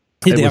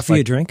 Did they offer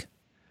you a drink?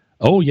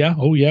 Oh, yeah.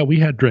 We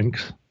had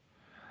drinks.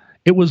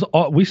 It was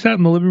we sat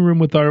in the living room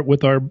with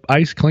our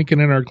ice clinking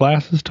in our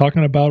glasses,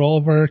 talking about all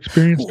of our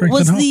experience drinks.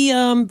 Was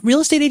the real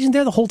estate agent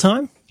there the whole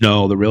time?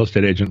 No, the real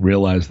estate agent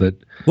realized that.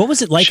 What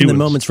was it like in the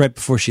moments right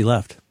before she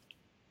left?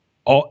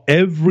 All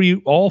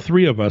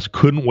three of us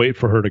couldn't wait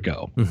for her to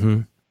go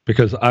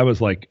because I was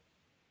like,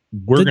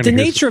 the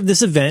nature of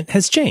this event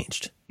has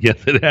changed. Yes,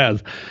 it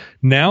has.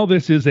 Now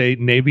this is a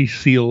Navy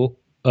SEAL,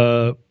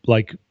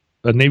 like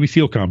a Navy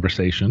SEAL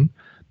conversation.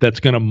 That's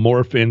going to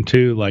morph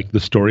into like the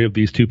story of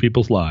these two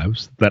people's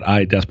lives that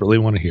I desperately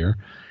want to hear.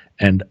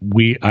 And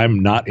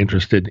I'm not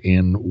interested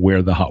in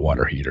where the hot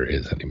water heater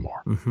is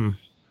anymore.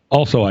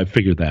 Also, I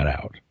figured that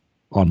out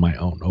on my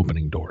own,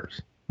 opening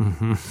doors.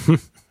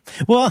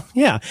 Well,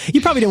 yeah, you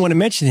probably didn't want to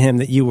mention to him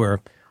that you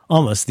were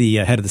almost the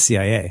head of the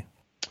CIA.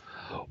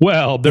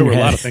 Well, there were a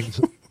lot of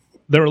things.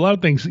 There were a lot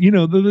of things,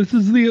 this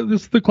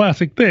is the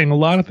classic thing. A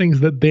lot of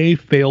things that they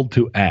failed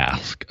to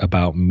ask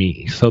about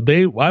me. So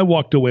I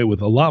walked away with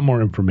a lot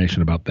more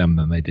information about them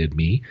than they did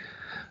me.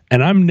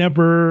 And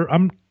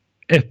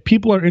if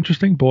people are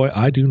interesting, boy,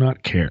 I do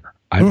not care.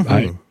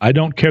 I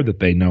don't care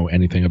that they know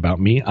anything about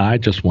me. I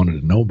just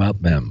wanted to know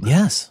about them.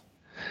 Yes.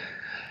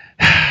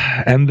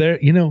 And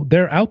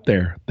they're out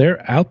there.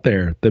 They're out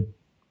there.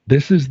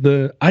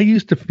 I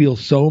used to feel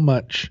so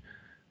much.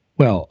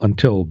 Well,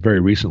 until very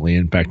recently,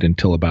 in fact,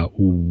 until about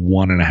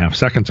 1.5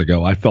 seconds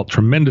ago, I felt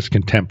tremendous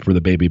contempt for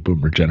the baby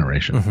boomer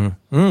generation.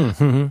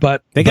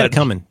 But they got it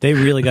coming. They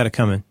really got it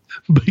coming.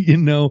 But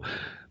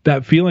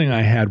that feeling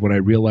I had when I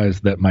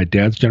realized that my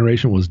dad's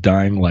generation was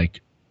dying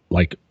like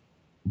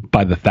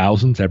by the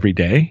thousands every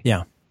day.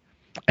 Yeah.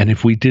 And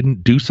if we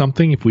didn't do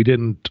something, if we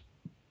didn't,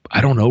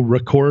 I don't know,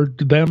 record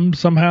them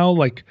somehow,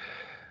 like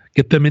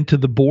get them into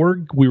the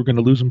Borg, we were going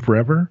to lose them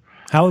forever.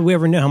 How would we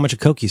ever know how much a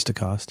Coke used to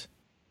cost?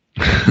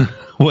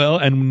 Well,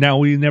 and now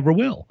we never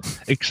will,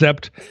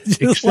 except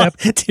tears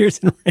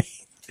and rain.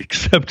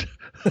 Except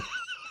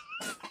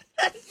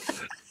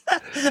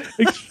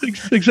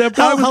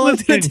how long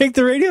did it take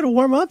the radio to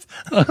warm up?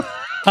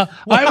 I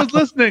was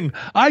listening.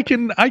 I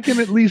can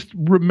at least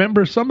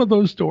remember some of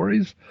those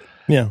stories.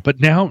 Yeah. But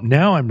now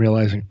I'm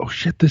realizing, oh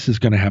shit, this is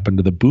going to happen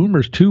to the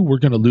boomers too. We're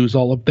going to lose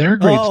all of their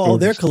great stories. Oh,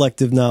 their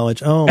collective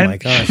knowledge. Oh my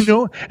gosh.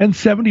 And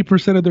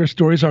 70% of their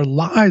stories are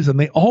lies, and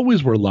they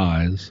always were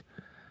lies.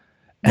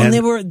 And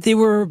they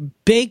were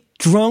baked,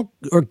 drunk,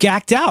 or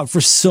gacked out for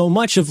so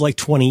much of like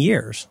 20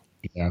 years.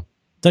 Yeah.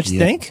 Don't you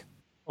think?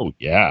 Oh,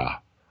 yeah.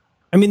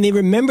 I mean, they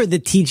remember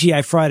that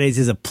TGI Fridays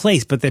is a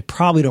place, but they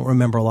probably don't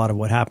remember a lot of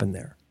what happened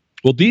there.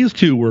 Well, these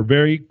two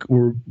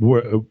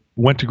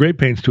went to great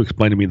pains to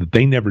explain to me that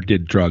they never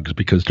did drugs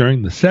because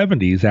during the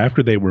 70s,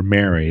 after they were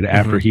married,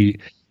 after he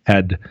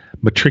had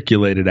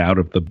matriculated out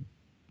of the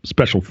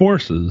special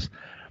forces,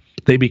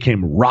 they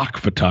became rock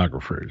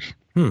photographers.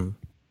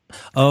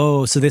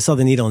 Oh, so they saw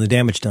the needle and the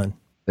damage done.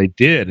 They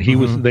did.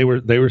 They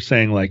were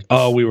saying like,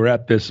 oh, we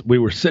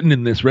were sitting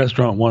in this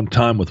restaurant one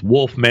time with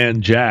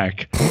Wolfman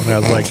Jack. And I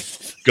was like,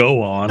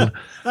 go on.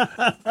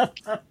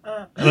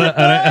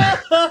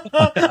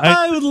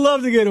 I would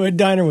love to go to a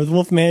diner with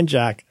Wolfman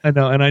Jack. I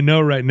know. And I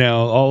know right now,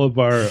 all of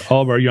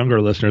our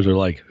younger listeners are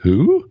like,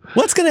 who?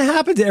 What's going to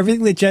happen to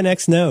everything that Gen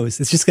X knows?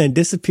 It's just going to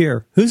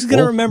disappear. Who's going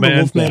to remember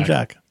Wolfman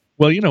Jack?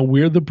 Well,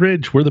 we're the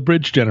bridge. We're the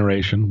bridge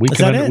generation. We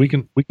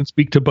can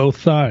speak to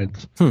both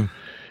sides.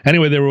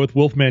 Anyway, they were with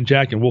Wolfman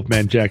Jack, and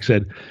Wolfman Jack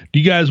said, "Do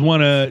you guys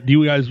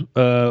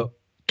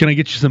can I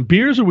get you some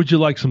beers, or would you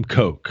like some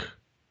Coke?"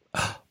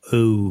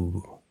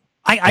 Ooh.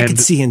 I could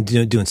see him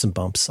doing some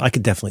bumps. I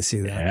could definitely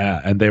see that.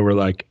 Yeah, and they were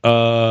like, "Do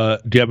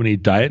you have any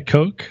Diet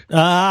Coke?"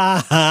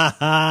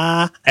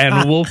 And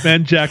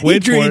Wolfman Jack, he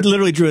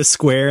literally drew a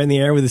square in the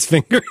air with his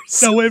fingers.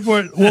 No, wait for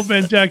it.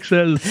 Wolfman Jack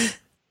says,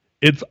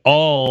 "It's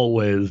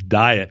always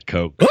Diet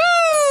Coke." Woo!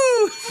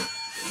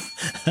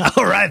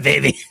 All right,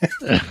 baby.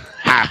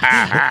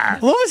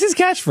 What was his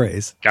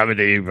catchphrase? Coming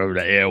to you from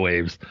the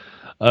airwaves.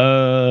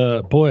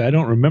 Boy, I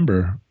don't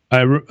remember.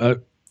 I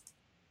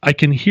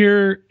can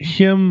hear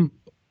him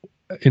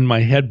in my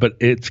head, but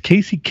it's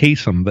Casey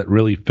Kasem that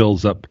really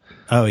fills up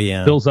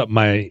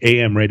my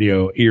AM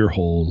radio ear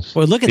holes.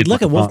 Well, look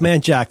at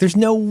Wolfman Jack. There's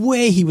no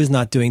way he was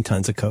not doing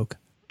tons of coke.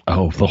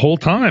 Oh, the whole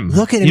time.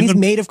 Look at him. He's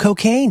made of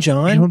cocaine,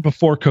 John. Even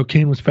before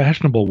cocaine was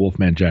fashionable,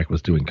 Wolfman Jack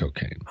was doing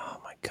cocaine.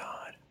 Oh my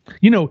God.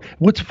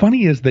 What's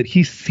funny is that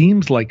he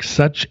seems like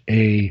such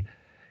a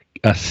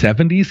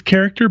 70s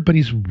character, but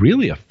he's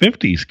really a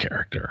 50s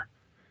character.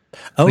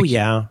 Oh,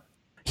 yeah.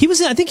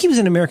 I think he was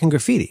in American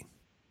Graffiti.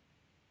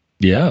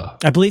 Yeah.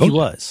 I believe he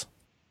was.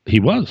 He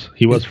was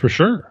for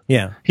sure.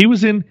 Yeah. He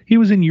was in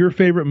your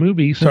favorite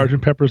movie,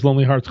 Sgt. Pepper's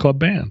Lonely Hearts Club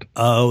Band.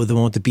 Oh, the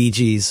one with the Bee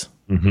Gees.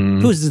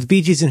 Mm-hmm. Who was the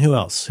Bee Gees and who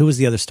else? Who was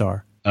the other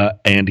star?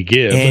 Andy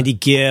Gibb. Andy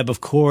Gibb,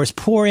 of course.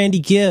 Poor Andy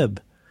Gibb.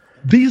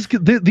 These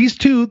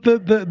two,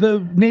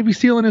 the Navy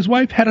SEAL and his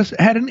wife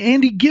had an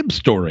Andy Gibb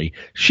story.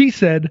 She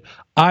said,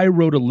 "I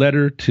wrote a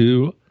letter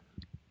to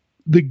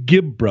the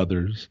Gibb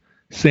brothers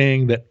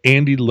saying that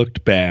Andy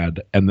looked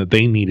bad and that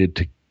they needed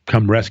to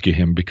come rescue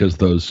him because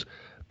those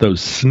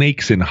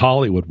snakes in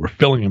Hollywood were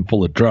filling him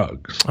full of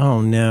drugs." Oh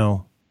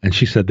no. And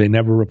she said they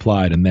never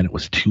replied, and then it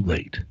was too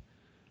late.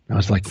 I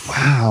was like,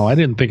 wow, I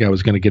didn't think I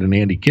was going to get an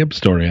Andy Gibb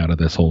story out of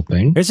this whole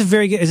thing. There's a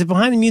very good, is it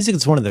Behind the Music?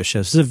 It's one of those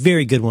shows. There's a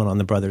very good one on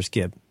the brothers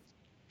Gibb.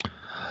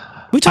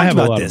 We talked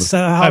about this.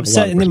 How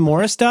upset, and then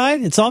Morris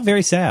died. It's all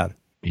very sad.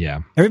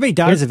 Yeah. Everybody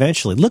dies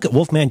eventually. Look at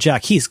Wolfman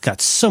Jack. He's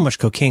got so much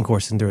cocaine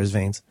coursing through his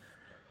veins.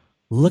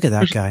 Look at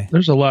that guy.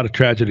 There's a lot of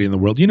tragedy in the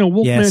world.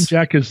 Wolfman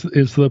Jack is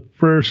the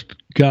first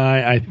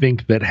guy I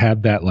think that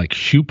had that like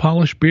shoe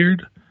polish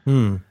beard.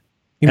 You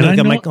mean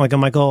like a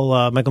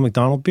Michael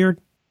McDonald beard?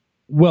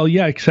 Well,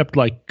 yeah, except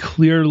like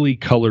clearly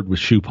colored with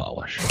shoe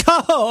polish.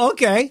 Oh,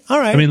 okay, all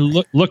right. I mean,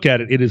 look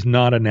at it. It is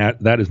not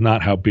that is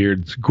not how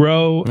beards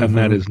grow, and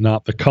that is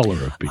not the color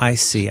of beard. I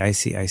see.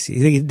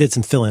 He did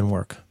some fill-in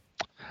work.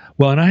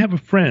 Well, and I have a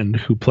friend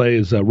who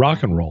plays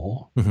rock and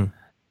roll. Mm-hmm.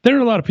 There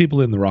are a lot of people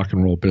in the rock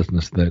and roll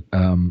business that,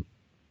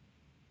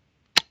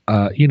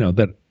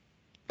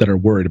 that are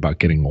worried about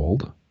getting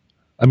old.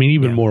 I mean,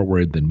 even more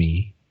worried than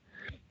me.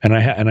 And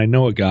I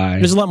know a guy.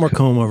 There's a lot more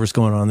comb-overs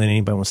going on than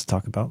anybody wants to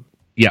talk about.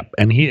 Yep,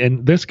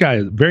 and this guy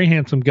is a very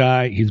handsome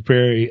guy. He's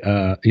very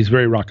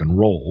rock and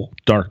roll,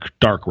 dark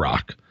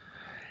rock,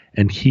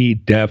 and he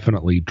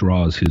definitely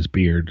draws his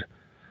beard.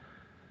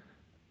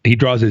 He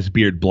draws his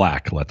beard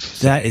black.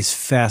 That is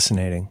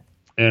fascinating.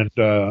 And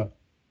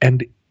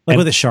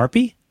with a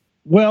Sharpie.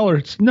 Well, or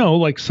it's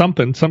some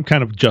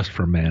kind of just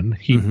for men.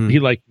 He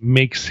like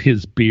makes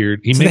his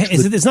beard.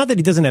 It's not that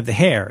he doesn't have the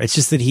hair. It's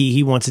just that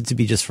he wants it to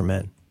be just for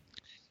men.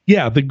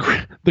 Yeah,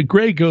 the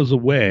gray goes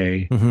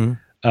away. Mm-hmm.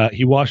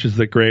 He washes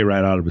the gray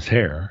right out of his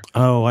hair.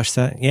 Oh, watch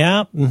that.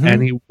 Yeah. Mm-hmm.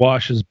 And he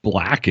washes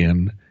black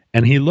in,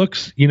 and he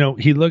looks,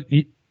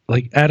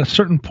 like at a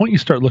certain point, you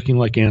start looking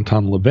like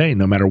Anton LaVey.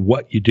 No matter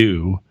what you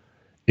do,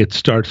 it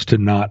starts to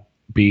not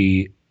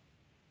be.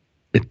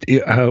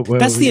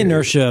 That's the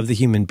inertia of the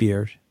human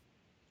beard.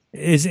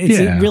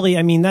 It really?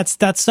 I mean,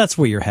 that's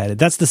where you're headed.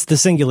 That's the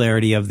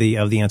singularity of the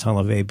Anton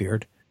LaVey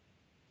beard.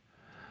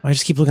 I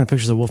just keep looking at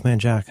pictures of Wolfman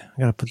Jack. I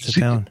gotta put this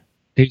down.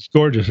 He's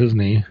gorgeous, isn't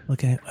he?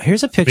 Okay,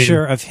 here's a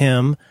picture of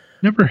him.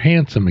 Never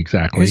handsome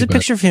exactly. Here's a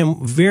picture of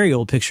him, very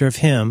old picture of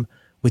him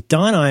with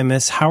Don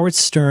Imus, Howard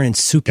Stern, and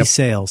Soupy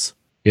Sales.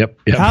 Yep.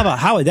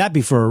 How would that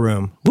be for a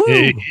room?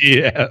 Woo!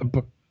 Yeah.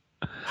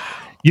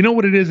 You know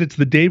what it is? It's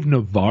the Dave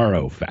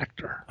Navarro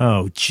factor.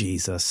 Oh,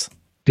 Jesus.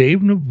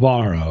 Dave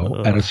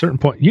Navarro, at a certain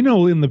point,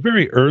 in the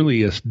very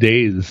earliest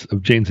days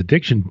of Jane's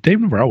Addiction,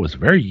 Dave Navarro was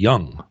very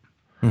young.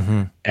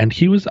 Mm-hmm. And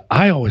he was,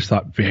 I always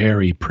thought,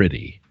 very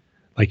pretty.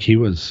 Like he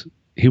was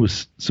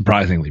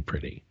surprisingly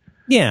pretty.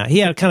 Yeah, he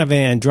had kind of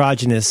an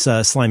androgynous,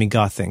 slimy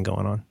goth thing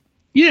going on.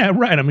 Yeah,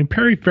 right. I mean,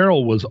 Perry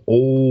Farrell was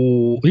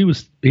old. He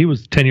was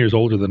 10 years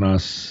older than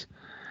us,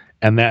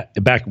 and that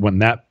back when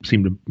that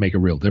seemed to make a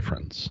real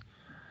difference.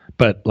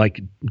 But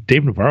like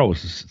Dave Navarro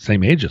was the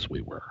same age as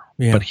we were,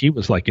 but he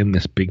was like in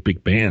this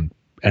big band,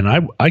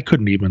 and I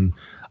couldn't even.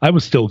 I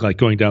was still like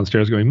going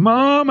downstairs, going,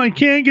 "Mom, I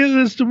can't get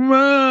this to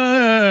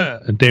Mom."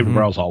 And Dave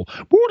Navarro's all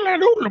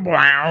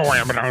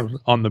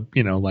on the,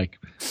 like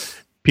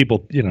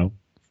people,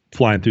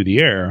 flying through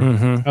the air.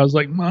 Mm-hmm. I was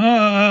like,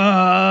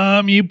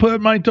 "Mom, you put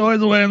my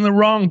toys away in the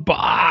wrong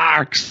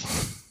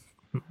box."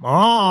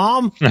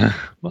 Mom.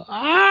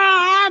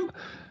 Mom.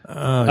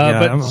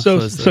 But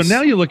so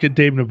now you look at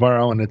Dave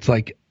Navarro, and it's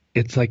like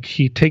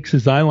he takes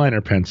his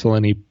eyeliner pencil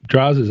and he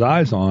draws his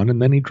eyes on,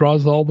 and then he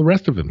draws all the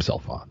rest of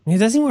himself on. He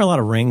doesn't wear a lot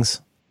of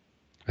rings.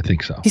 I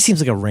think so. He seems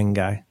like a ring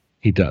guy.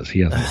 He does.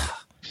 He has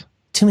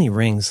too many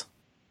rings.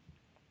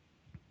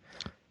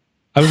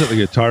 I was at the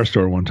guitar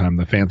store one time,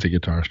 the fancy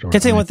guitar store. Can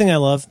I tell you one thing I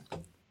love?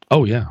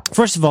 Oh, yeah.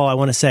 First of all, I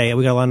want to say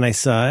we got a lot of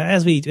nice,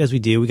 as we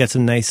do, we got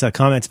some nice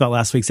comments about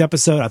last week's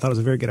episode. I thought it was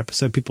a very good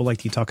episode. People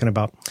liked you talking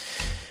about,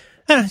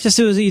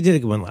 you did a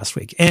good one last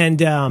week.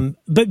 And,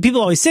 but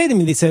people always say to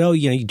me, they said, oh,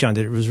 John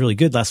it was really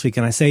good last week.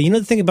 And I say,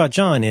 the thing about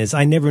John is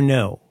I never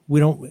know. We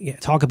don't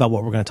talk about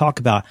what we're going to talk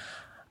about.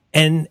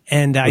 And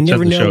I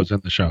never know. Show's in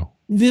the show.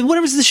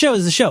 Whatever's the show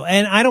is the show.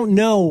 And I don't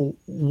know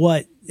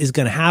what is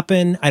going to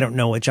happen. I don't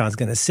know what John's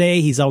going to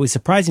say. He's always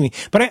surprising me.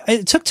 But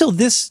it took till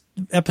this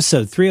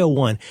episode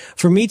 301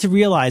 for me to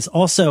realize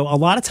also a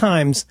lot of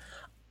times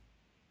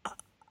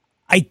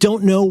I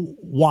don't know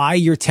why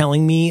you're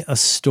telling me a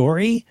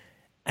story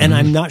and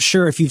I'm not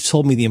sure if you've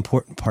told me the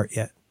important part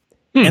yet.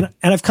 And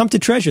I've come to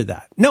treasure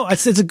that. No,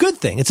 it's a good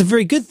thing. It's a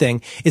very good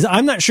thing. Is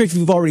I'm not sure if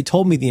you've already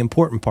told me the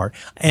important part.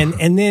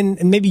 And then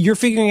maybe you're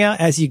figuring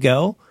out as you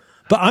go.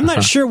 But I'm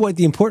not sure what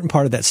the important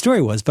part of that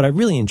story was, but I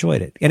really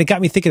enjoyed it. And it got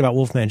me thinking about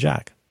Wolfman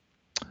Jack.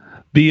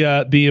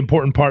 The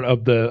important part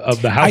of the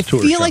house tour.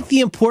 I feel like the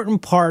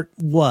important part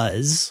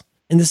was,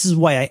 and this is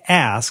why I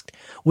asked,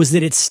 was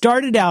that it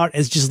started out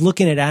as just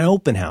looking at an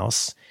open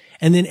house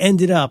and then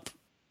ended up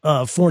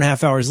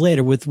 4.5 hours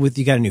later with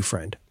you got a new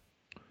friend.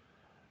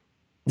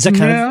 Is that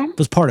kind of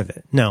was part of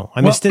it? No,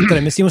 I missed it. Did I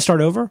miss it? You want to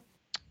start over?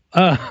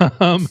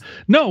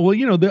 No.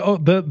 Well,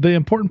 the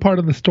important part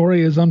of the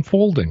story is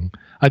unfolding.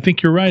 I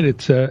think you're right.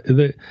 It's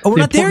we're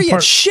not there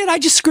yet. Shit, I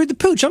just screwed the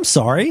pooch. I'm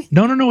sorry.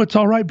 No. It's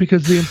all right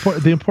because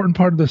the important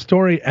part of the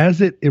story, as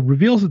it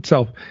reveals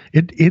itself,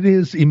 it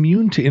is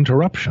immune to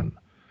interruption.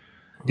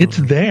 It's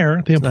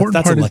there. The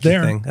important part is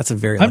there. Thing. That's a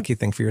very lucky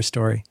thing for your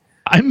story.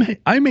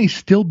 I may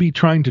still be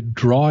trying to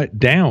draw it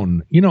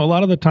down. A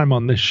lot of the time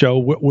on this show,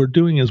 what we're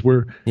doing is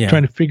we're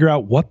trying to figure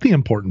out what the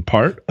important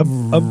part of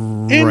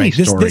any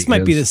story This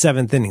might be the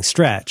 7th inning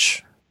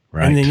stretch,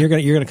 right? And then you're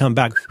gonna come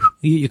back.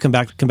 You come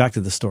back to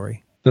the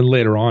story. Then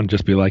later on,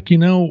 just be like,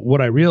 what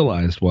I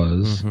realized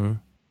was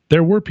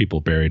there were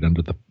people buried on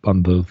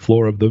the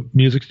floor of the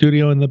music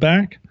studio in the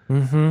back.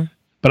 Mm-hmm.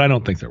 But I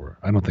don't think there were.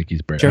 I don't think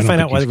he's buried. Did you ever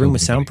find out why the room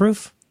was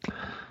soundproof?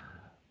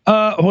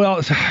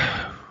 Well,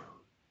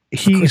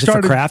 he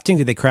started for crafting.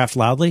 Did they craft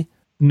loudly?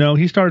 No,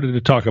 he started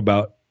to talk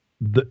about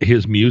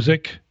his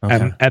music,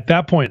 and at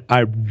that point, I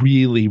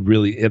really,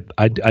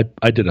 I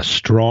did a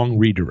strong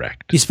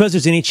redirect. Do you suppose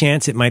there's any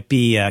chance it might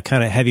be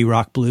kind of heavy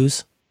rock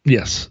blues?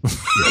 Yes.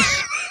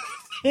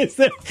 Is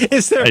there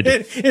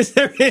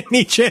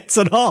any chance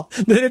at all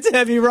that it's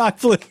heavy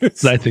rock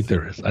blues? I think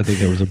there is. I think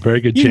there was a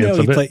very good chance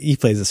of it. He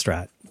plays a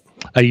Strat.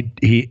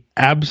 He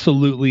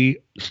absolutely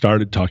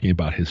started talking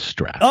about his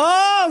Strat.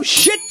 Oh,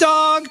 shit,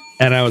 dog!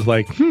 And I was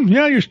like,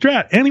 yeah, your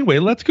Strat. Anyway,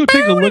 let's go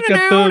take a look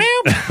at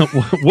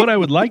the... What I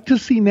would like to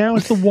see now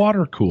is the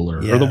water cooler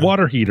or the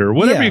water heater, or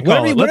whatever you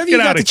call it. Let's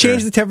get out of here.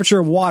 Change the temperature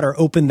of water,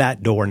 open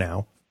that door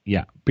now.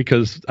 Yeah,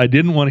 because I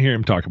didn't want to hear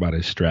him talk about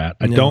his Strat.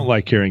 I don't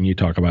like hearing you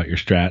talk about your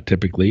Strat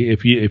typically.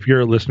 If you're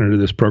a listener to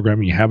this program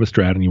and you have a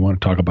Strat and you want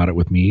to talk about it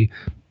with me,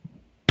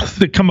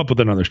 come up with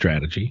another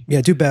strategy.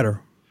 Yeah, do better.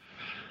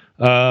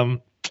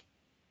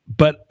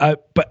 But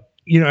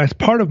as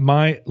part of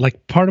my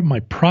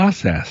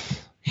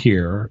process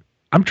here,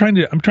 I'm trying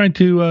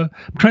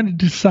to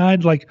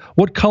decide like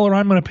what color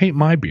I'm going to paint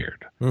my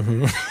beard.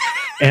 Mm-hmm.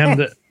 And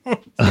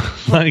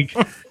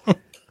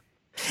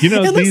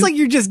it looks like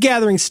you're just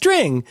gathering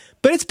string,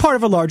 but it's part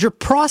of a larger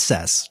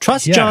process.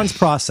 Trust John's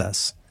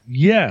process.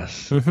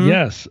 Yes. Mm-hmm.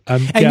 Yes.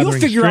 And you'll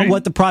figure out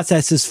what the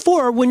process is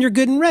for when you're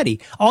good and ready.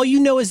 All you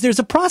know is there's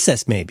a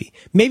process maybe.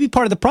 Maybe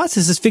part of the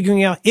process is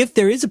figuring out if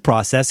there is a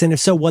process, and if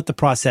so, what the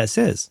process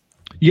is.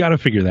 You got to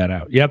figure that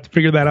out. You have to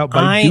figure that out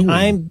by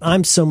doing.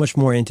 I'm so much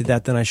more into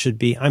that than I should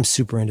be. I'm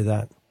super into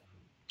that.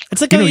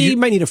 It's like you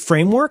might need a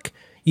framework.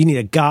 You need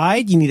a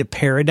guide. You need a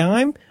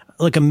paradigm,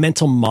 like a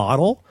mental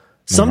model.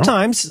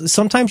 Sometimes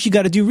you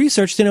got to do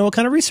research to know what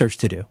kind of research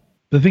to do.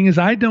 The thing is,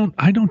 I don't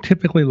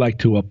typically like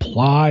to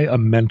apply a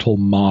mental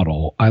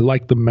model. I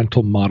like the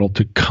mental model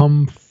to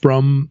come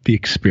from the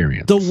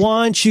experience. The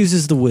wand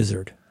chooses the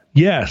wizard.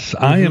 Yes,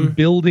 I am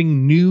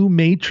building new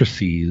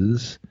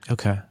matrices.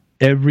 Okay.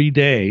 Every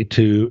day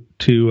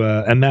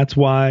and that's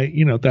why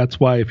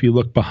if you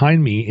look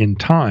behind me in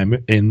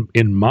time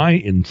in my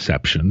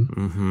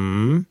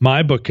inception,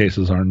 my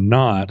bookcases are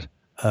not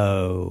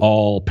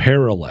all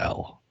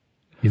parallel.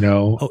 You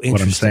know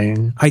what I'm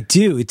saying? I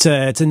do. It's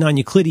a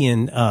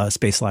non-Euclidean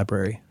space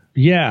library.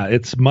 Yeah,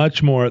 it's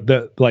much more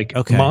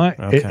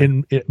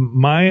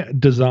my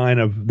design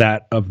of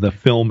the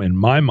film in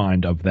my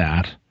mind of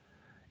that,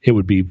 it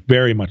would be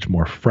very much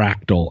more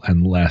fractal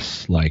and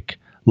less like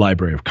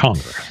Library of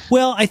Congress.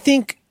 Well, I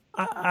think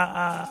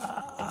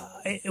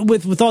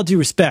with all due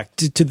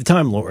respect to the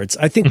Time Lords,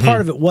 I think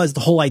part of it was the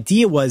whole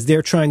idea was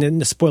they're trying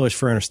to, spoilers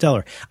for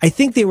Interstellar, I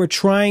think they were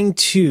trying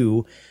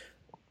to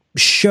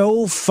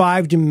show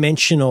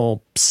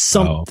 5-dimensional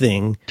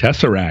something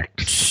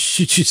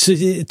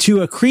Tesseract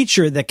to a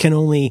creature that can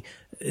only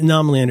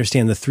nominally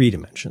understand the 3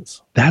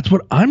 dimensions. That's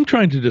what I'm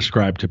trying to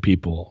describe to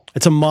people.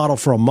 It's a model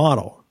for a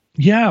model.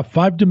 Yeah,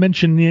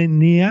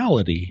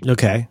 5-dimensionality.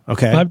 Okay.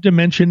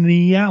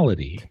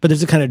 5-dimensionality. But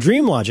there's a kind of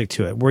dream logic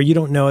to it where you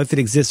don't know if it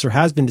exists or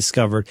has been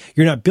discovered.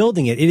 You're not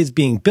building it. It is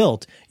being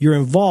built. You're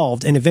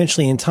involved. And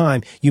eventually in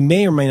time, you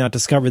may or may not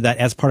discover that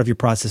as part of your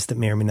process that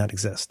may or may not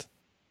exist.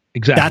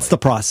 Exactly. That's the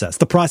process.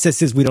 The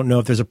process is we don't know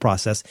if there's a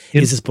process.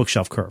 Is this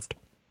bookshelf curved?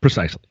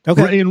 Precisely.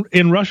 Okay.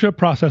 In Russia,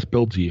 process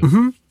builds you.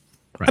 Mm-hmm.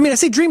 Right. I mean, I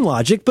say dream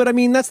logic, but I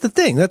mean, that's the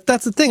thing.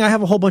 That's the thing. I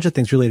have a whole bunch of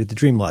things related to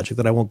dream logic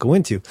that I won't go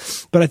into.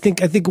 But I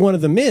think one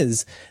of them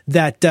is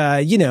that,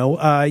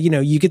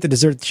 you get the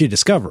dessert that you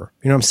discover.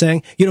 You know what I'm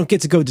saying? You don't get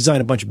to go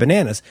design a bunch of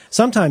bananas.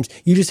 Sometimes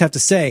you just have to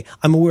say,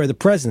 I'm aware of the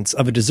presence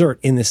of a dessert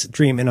in this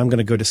dream and I'm going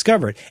to go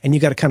discover it. And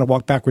you got to kind of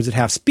walk backwards at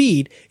half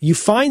speed. You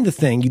find the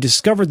thing, you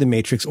discovered the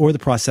matrix or the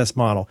process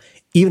model,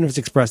 even if it's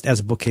expressed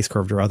as a bookcase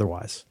curved or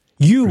otherwise.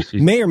 You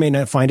may or may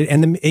not find it,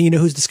 and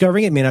who's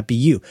discovering it may not be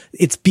you.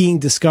 It's being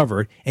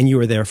discovered, and you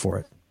are there for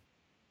it.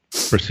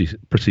 Precise.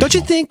 Don't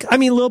you think? I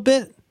mean, a little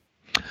bit.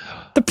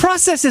 The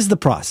process is the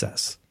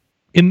process.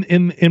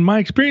 In my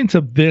experience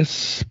of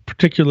this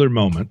particular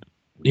moment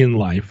in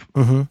life,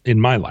 in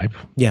my life,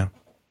 yeah,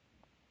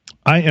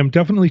 I am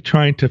definitely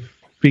trying to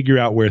figure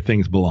out where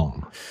things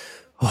belong.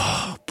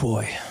 Oh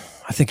boy,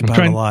 I think about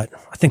it a lot.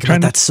 I think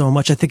about that so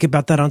much. I think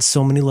about that on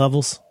so many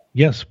levels.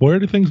 Yes, where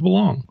do things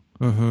belong?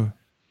 Mm-hmm.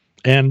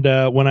 And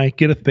when I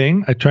get a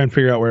thing, I try and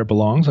figure out where it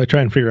belongs. I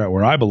try and figure out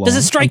where I belong. Does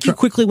it strike you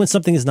quickly when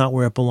something is not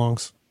where it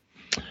belongs?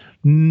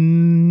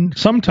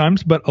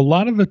 Sometimes, but a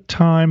lot of the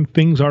time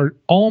things are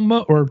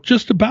almost or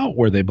just about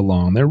where they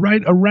belong. They're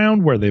right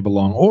around where they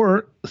belong.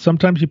 Or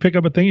sometimes you pick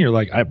up a thing and you're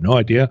like, I have no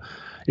idea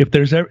if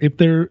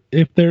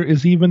there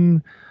is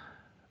even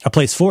a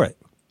place for it.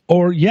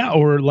 Or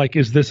like,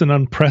 is this an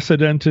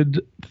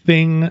unprecedented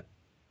thing?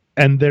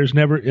 And there's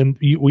never, and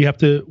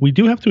we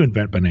do have to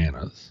invent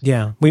bananas.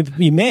 Yeah,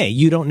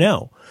 you don't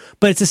know,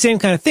 but it's the same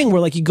kind of thing where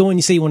like you go and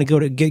you say you want to go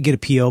to get a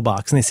PO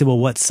box, and they say, well,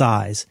 what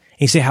size?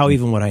 And you say, how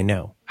even would I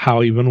know?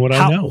 How even would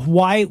I know?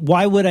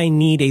 Why would I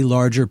need a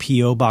larger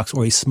PO box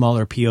or a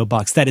smaller PO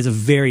box? That is a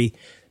very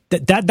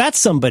that's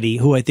somebody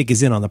who I think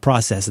is in on the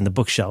process in the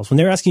bookshelves. When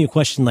they're asking you a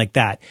question like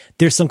that,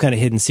 there's some kind of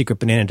hidden secret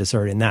banana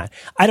dessert in that.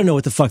 I don't know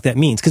what the fuck that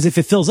means, because if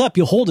it fills up,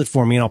 you'll hold it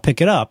for me and I'll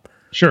pick it up.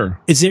 Sure.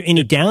 Is there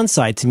any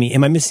downside to me?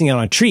 Am I missing out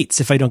on treats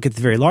if I don't get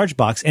the very large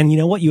box? And you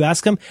know what? You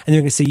ask them, and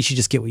they're going to say you should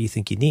just get what you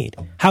think you need.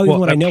 How even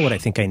would I know what I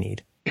think I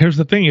need? Here's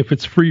the thing: if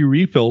it's free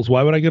refills,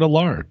 why would I get a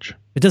large?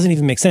 It doesn't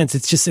even make sense.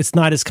 It's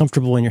not as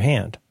comfortable in your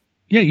hand.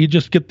 Yeah, you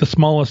just get the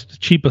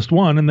smallest, cheapest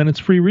one, and then it's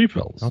free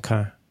refills.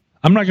 Okay.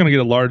 I'm not going to get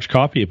a large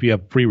coffee if you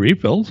have free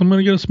refills. I'm going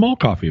to get a small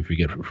coffee if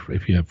you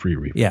have free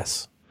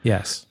refills.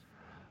 Yes.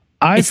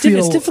 It's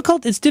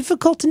difficult. It's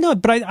difficult to know,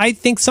 but I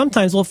think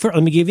sometimes. Well,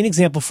 let me give you an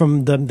example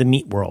from the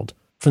meat world,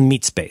 from the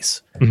meat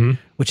space,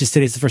 which is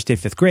today's the first day of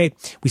 5th grade.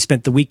 We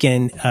spent the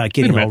weekend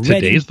getting all ready.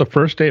 Today's the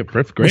first day of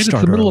 5th grade. It's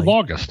the middle of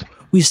August.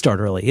 We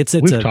start early.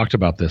 We've talked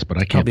about this, but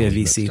I can't. Probably a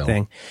VC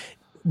thing.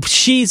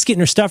 She's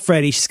getting her stuff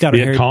ready. She's got her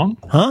hair. Kong?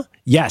 Huh?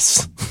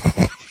 Yes.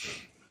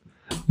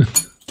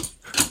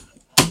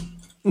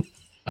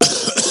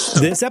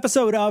 This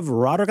episode of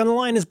Roderick on the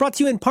Line is brought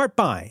to you in part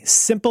by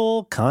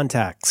Simple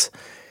Contacts.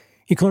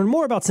 You can learn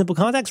more about Simple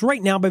Contacts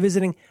right now by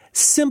visiting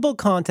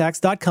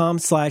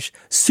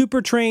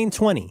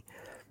simplecontacts.com/supertrain20,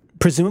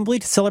 presumably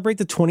to celebrate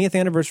the 20th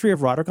anniversary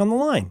of Roderick on the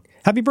Line.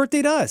 Happy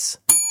birthday to us.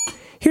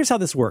 Here's how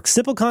this works.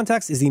 Simple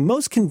Contacts is the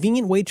most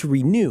convenient way to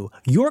renew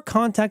your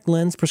contact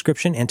lens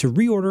prescription and to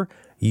reorder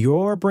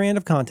your brand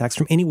of contacts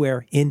from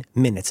anywhere in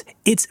minutes.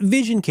 It's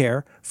vision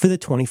care for the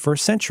 21st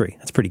century.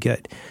 That's pretty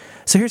good.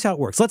 So here's how it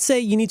works. Let's say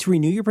you need to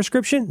renew your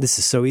prescription. This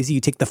is so easy. You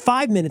take the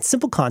 5-minute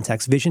Simple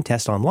Contacts vision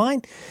test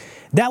online.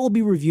 That will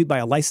be reviewed by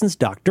a licensed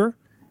doctor.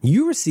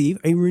 You receive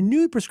a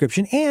renewed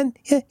prescription, and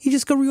you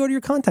just go reorder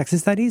your contacts.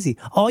 It's that easy.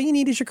 All you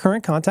need is your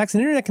current contacts,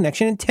 an internet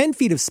connection, and 10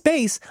 feet of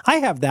space. I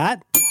have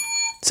that.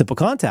 Simple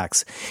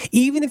Contacts.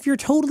 Even if you're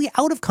totally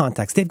out of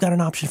contacts, they've got an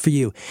option for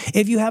you.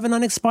 If you have an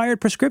unexpired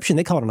prescription,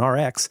 they call it an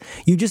RX,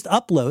 you just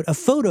upload a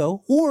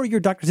photo or your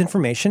doctor's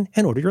information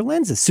and order your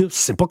lenses. So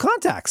Simple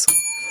Contacts.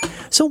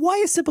 So why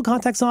is Simple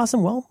Contacts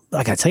awesome? Well,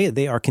 I gotta tell you,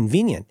 they are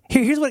convenient.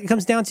 Here's what it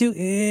comes down to.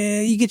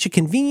 You get your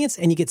convenience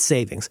and you get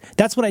savings.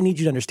 That's what I need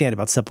you to understand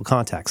about Simple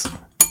Contacts.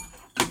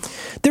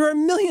 There are a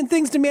million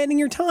things demanding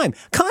your time.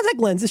 Contact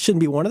lenses shouldn't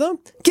be one of them.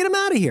 Get them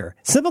out of here.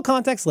 Simple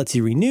Contacts lets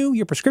you renew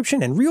your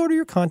prescription and reorder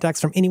your contacts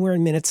from anywhere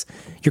in minutes.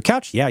 Your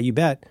couch? Yeah, you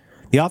bet.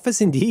 The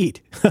office?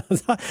 Indeed.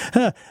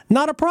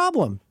 Not a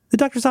problem. The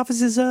doctor's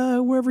office is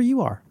wherever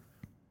you are.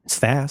 It's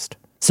fast.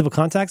 Simple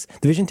Contacts.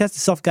 The vision test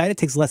is self-guided.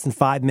 Takes less than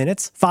 5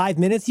 minutes. 5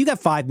 minutes? You got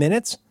 5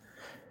 minutes.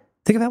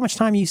 Think of how much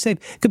time you save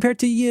compared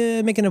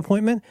to making an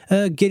appointment,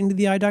 getting to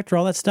the eye doctor,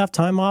 all that stuff,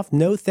 time off.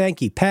 No,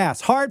 thank you.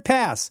 Pass. Hard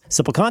pass.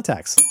 Simple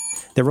Contacts.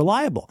 They're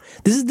reliable.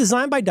 This is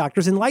designed by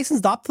doctors and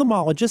licensed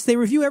ophthalmologists. They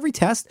review every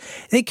test.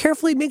 They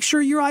carefully make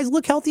sure your eyes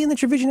look healthy and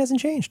that your vision hasn't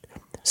changed.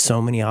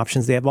 So many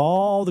options. They have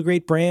all the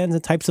great brands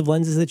and types of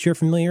lenses that you're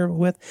familiar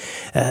with.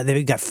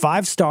 They've got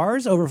 5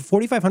 stars over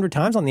 4,500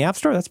 times on the App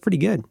Store. That's pretty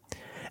good.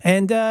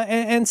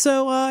 And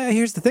so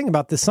here's the thing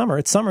about this summer.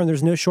 It's summer and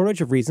there's no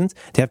shortage of reasons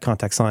to have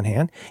contacts on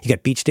hand. You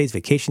got beach days,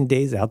 vacation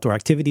days, outdoor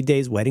activity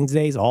days, weddings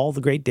days, all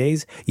the great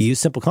days. You use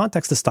Simple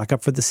Contacts to stock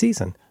up for the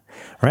season.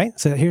 Right?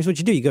 So here's what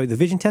you do. You go to the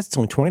vision test. It's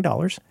only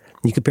 $20.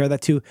 You compare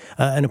that to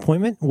an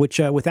appointment, which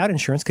without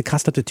insurance could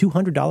cost up to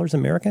 $200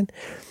 American.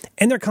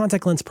 And their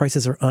contact lens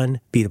prices are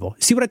unbeatable.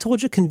 See what I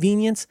told you?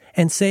 Convenience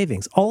and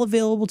savings, all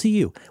available to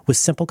you with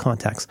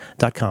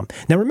simplecontacts.com.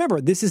 Now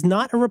remember, this is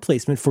not a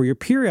replacement for your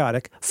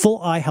periodic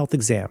full eye health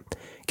exam.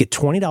 Get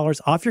 $20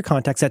 off your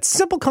contacts at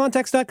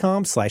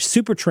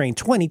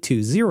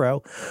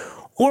simplecontacts.com/supertrain220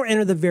 or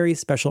enter the very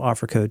special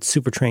offer code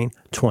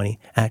SUPERTRAIN20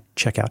 at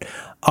checkout.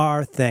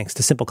 Our thanks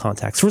to Simple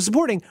Contacts for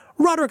supporting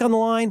Roderick on the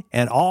Line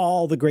and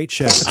all the great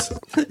shows.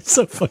 It's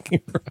so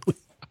fucking early.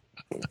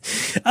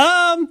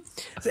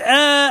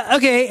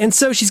 Okay, and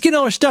so she's getting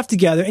all her stuff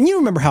together, and you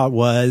remember how it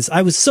was.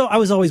 I was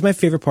always, my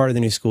favorite part of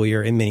the new school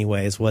year in many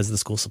ways was the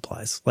school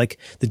supplies, like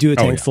the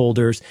Duotang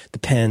folders, the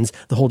pens,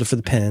 the holder for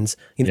the pens,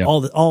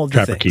 all of the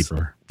Trapper things.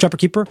 Keeper. Trapper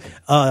Keeper,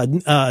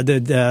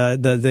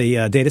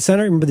 the data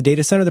center. Remember the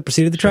data center that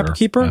preceded the Trapper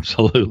Keeper?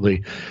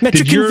 Absolutely.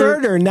 Metric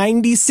converter,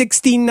 90,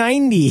 60,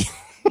 90.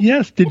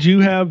 Yes. Did you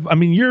have? I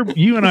mean,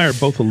 you and I are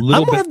both a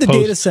little. I'm more of the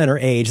data center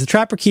age. The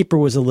Trapper Keeper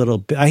was a little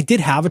bit. I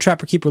did have a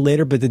Trapper Keeper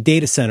later, but the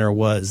data center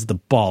was the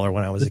baller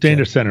when I was a kid. The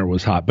data center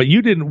was hot, but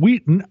you didn't.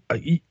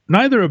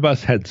 Neither of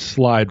us had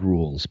slide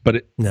rules,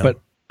 but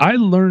I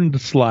learned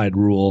slide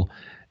rule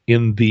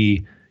in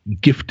the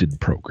gifted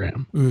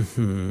program.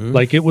 Mm-hmm.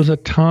 Like it was a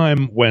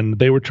time when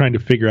they were trying to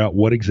figure out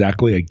what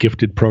exactly a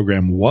gifted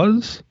program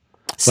was.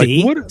 See,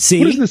 like, what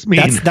does this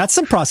mean? That's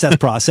some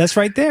process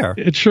right there.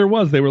 It sure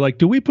was. They were like,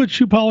 do we put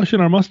shoe polish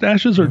in our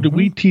mustaches or do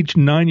we teach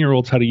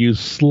 9-year-olds how to use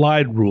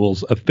slide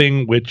rules, a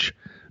thing which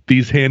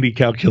these handy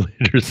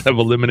calculators have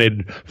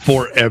eliminated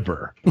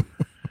forever?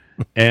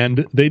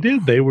 And they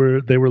did. They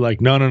were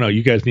like, no,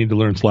 you guys need to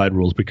learn slide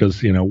rules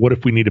because, what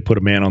if we need to put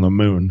a man on the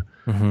moon?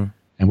 Mm-hmm.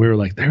 And we were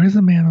like, there is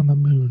a man on the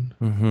moon.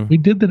 Mm-hmm. We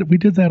did that. We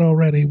did that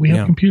already. We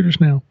have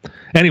computers now.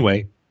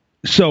 Anyway,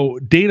 so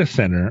data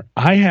center,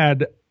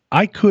 I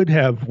could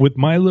have, with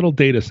my little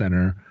data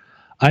center,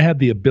 I had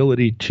the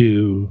ability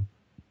to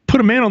put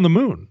a man on the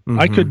moon.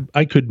 Mm-hmm.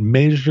 I could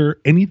measure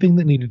anything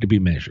that needed to be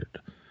measured.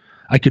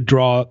 I could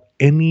draw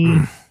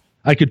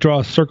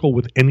a circle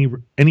with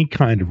any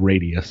kind of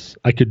radius.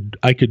 I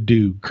could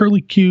do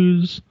curly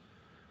cues.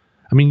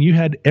 I mean, you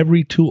had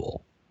every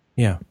tool.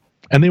 Yeah.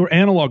 And they were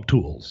analog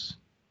tools.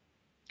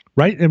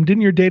 Right? And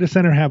didn't your data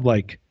center have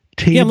like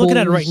tables? Yeah, I'm looking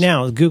at it right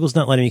now. Google's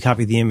not letting me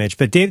copy the image,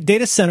 but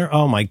data center,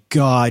 oh my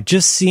God,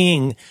 just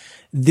seeing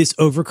this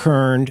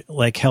overkerned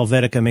like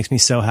Helvetica makes me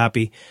so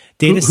happy.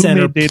 Who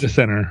made data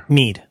center?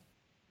 Mead.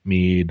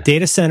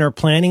 Data center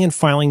planning and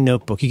filing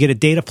notebook. You get a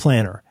data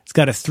planner. It's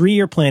got a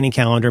 3-year planning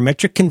calendar,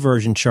 metric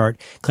conversion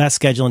chart, class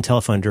schedule, and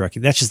telephone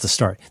directory. That's just the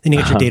start. Then you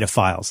get your data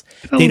files.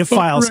 Data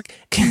files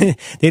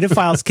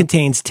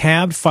contains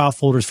tabbed file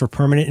folders for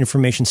permanent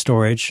information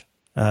storage.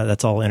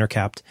 That's all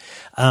intercapped.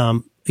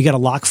 You got a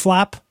lock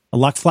flap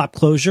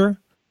closure.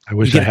 I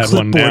wish I had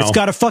one now. It's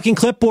got a fucking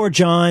clipboard,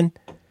 John.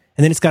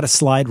 And then it's got a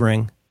slide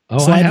ring. Oh,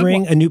 slide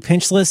ring, a new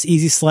pinchless,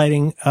 easy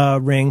sliding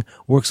ring,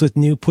 works with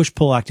new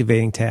push-pull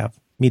activating tab.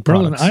 Mead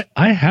products.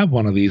 I have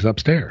one of these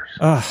upstairs.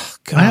 Oh,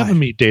 God. I have a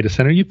Mead data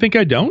center. You think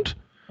I don't?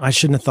 I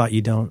shouldn't have thought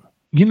you don't.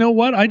 You know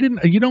what?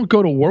 You don't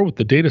go to war with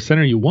the data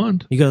center you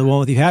want. You go to the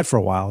one that you had for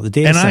a while. The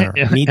data center.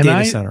 Mead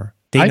data center.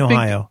 Dayton,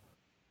 Ohio.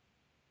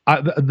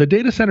 The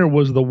data center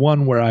was the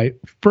one where I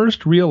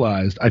first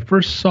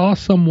saw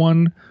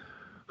someone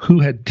who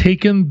had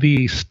taken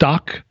the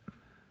stock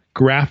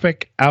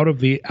graphic out of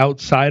the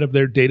outside of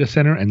their data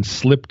center and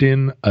slipped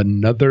in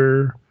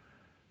another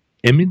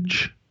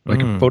image,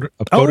 like a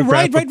photograph. Oh,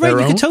 right.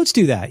 You could totes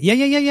do that.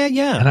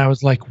 Yeah. And I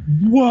was like,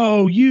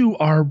 whoa, you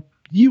are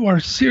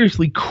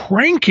seriously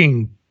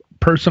cranking,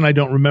 person I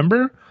don't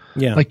remember.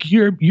 Yeah. Like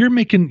you're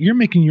making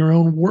your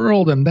own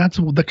world, and that's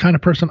the kind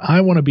of person I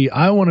want to be.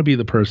 I want to be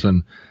the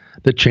person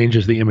that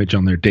changes the image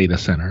on their data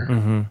center.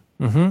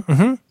 Mm-hmm. Mm-hmm.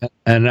 Mm-hmm.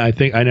 And I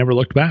think I never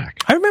looked back.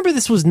 I remember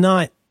this was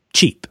not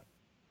cheap.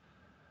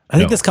 I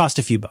think this cost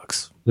a few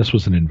bucks. This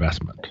was an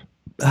investment.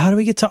 How do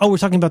we get to? Oh, we're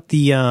talking about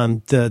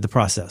the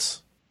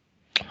process.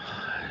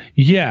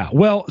 Yeah.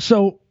 Well,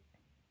 so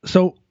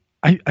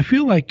I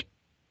feel like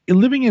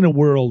living in a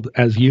world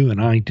as you and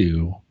I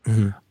do,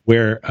 mm-hmm.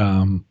 where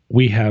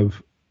we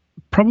have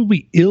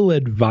probably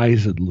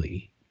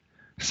ill-advisedly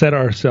set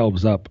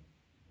ourselves up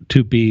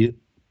to be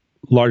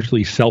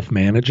largely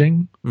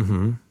self-managing.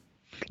 Mm-hmm.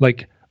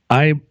 Like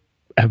I've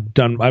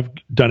done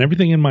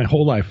everything in my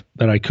whole life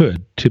that I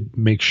could to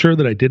make sure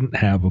that I didn't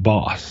have a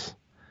boss.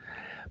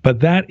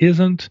 But that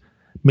isn't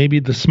maybe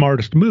the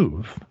smartest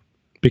move,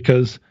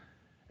 because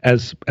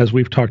as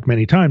we've talked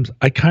many times,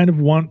 I kind of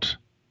want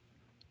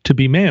to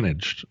be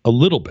managed a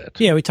little bit.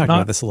 Yeah, we talked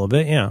about this a little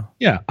bit. Yeah.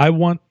 Yeah. I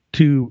want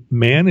to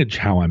manage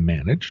how I'm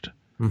managed,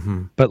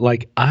 but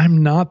like,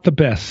 I'm not the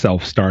best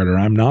self-starter.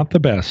 I'm not the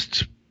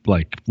best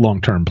like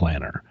long-term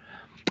planner.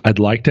 I'd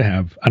like to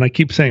have, and I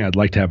keep saying I'd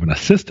like to have an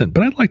assistant,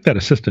 but I'd like that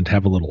assistant to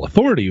have a little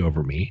authority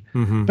over me,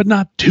 but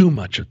not too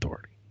much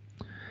authority.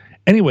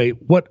 Anyway,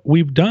 what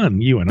we've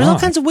done, you and There's I. all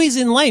kinds of ways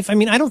in life. I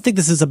mean, I don't think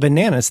this is a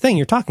bananas thing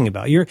you're talking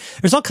about.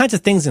 There's all kinds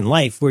of things in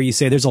life where you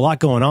say there's a lot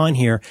going on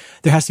here.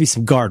 There has to be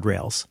some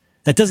guardrails.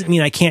 That doesn't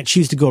mean I can't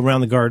choose to go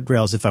around the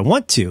guardrails if I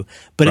want to,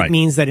 but it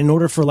means that in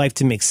order for life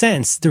to make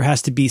sense, there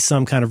has to be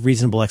some kind of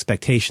reasonable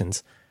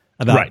expectations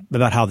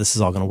about how this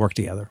is all going to work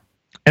together.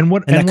 And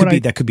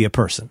that could be a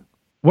person.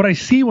 What I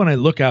see when I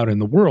look out in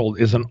the world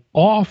is an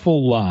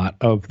awful lot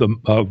of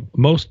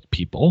most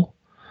people.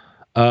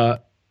 They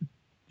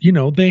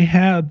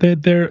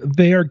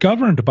are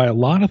governed by a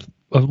lot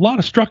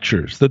of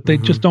structures that they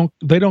just don't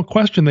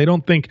question. They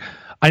don't think,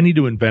 I need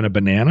to invent a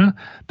banana.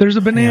 There's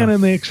a banana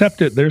and they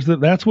accept it.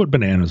 That's what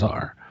bananas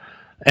are.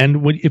 And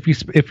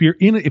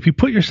if you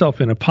put yourself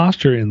in a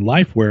posture in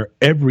life where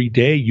every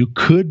day you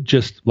could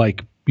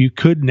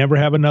never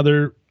have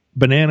another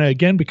banana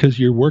again because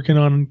you're working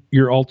on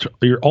your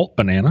alt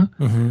banana,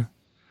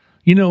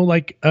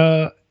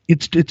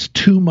 it's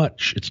too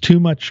much. It's too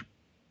much.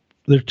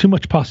 There's too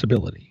much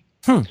possibility.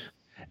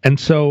 And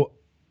so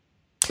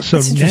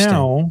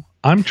now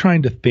I'm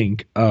trying to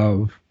think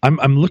of,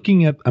 I'm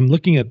looking at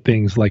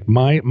things like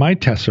my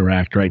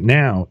Tesseract right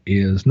now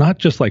is not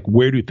just like,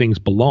 where do things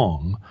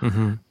belong,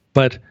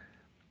 but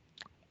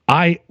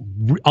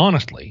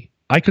honestly,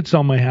 I could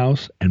sell my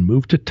house and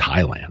move to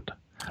Thailand.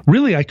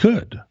 Really, I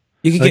could.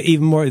 You could get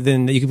even more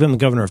than, you could become the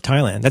governor of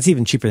Thailand. That's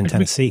even cheaper than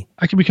Tennessee.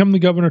 I could become the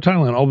governor of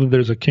Thailand, although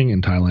there's a king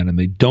in Thailand and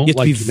they don't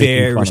like to be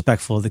very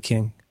respectful of the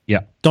king.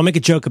 Yeah. Don't make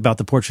a joke about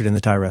the portrait in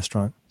the Thai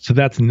restaurant. So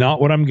that's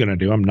not what I'm going to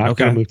do. I'm not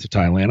going to move to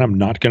Thailand. I'm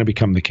not going to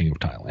become the king of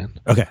Thailand.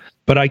 Okay.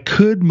 But I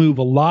could move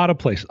a lot of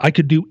places. I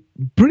could do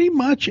pretty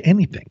much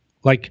anything.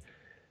 Like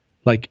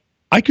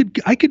I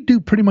could do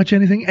pretty much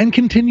anything and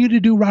continue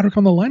to do Roderick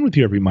on the Line with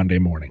you every Monday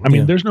morning. I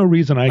mean, there's no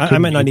reason I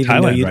might not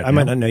even know you. I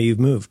might not know you've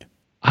moved.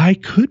 I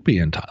could be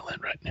in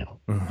Thailand right now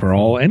for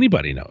all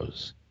anybody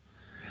knows.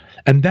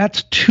 And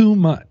that's too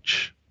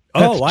much.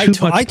 I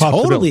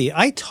totally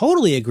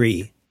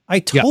agree. I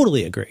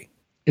totally agree.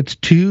 It's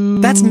too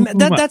that's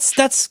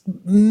much.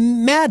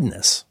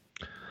 Madness.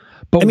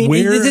 But I mean,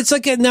 it's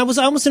like, and I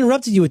almost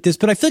interrupted you with this,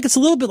 but I feel like it's a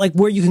little bit like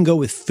where you can go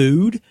with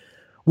food,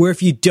 where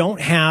if you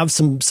don't have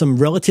some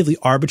relatively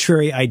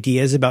arbitrary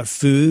ideas about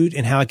food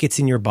and how it gets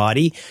in your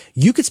body,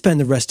 you could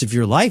spend the rest of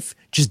your life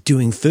just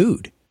doing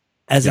food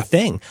as a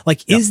thing.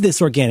 Like, is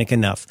this organic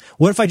enough?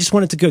 What if I just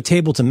wanted to go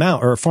table to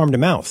mouth or farm to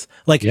mouth?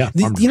 Like, you know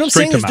what I'm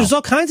saying? There's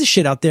all kinds of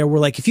shit out there where,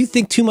 like, if you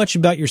think too much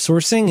about your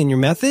sourcing and your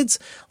methods,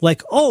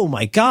 like, oh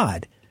my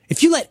God,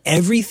 if you let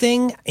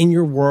everything in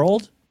your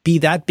world be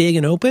that big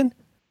and open,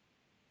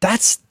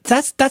 that's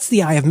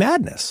the eye of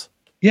madness.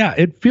 Yeah,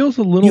 it feels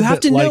a little bit. You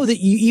have to know that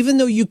even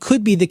though you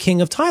could be the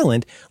king of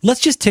Thailand, let's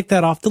just tick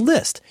that off the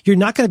list. You're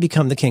not going to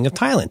become the king of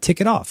Thailand.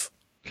 Tick it off.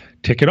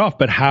 Tick it off.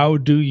 But how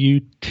do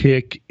you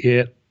tick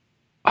it?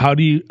 How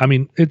do you? I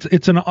mean, it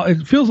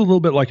feels a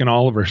little bit like an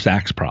Oliver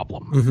Sacks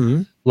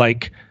problem,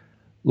 like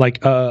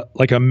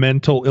a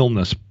mental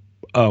illness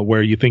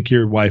where you think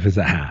your wife is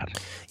a hat.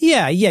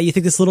 Yeah. You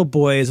think this little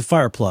boy is a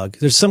fire plug.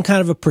 There's some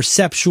kind of a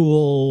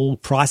perceptual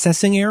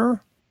processing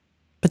error,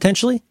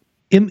 potentially.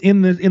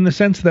 In the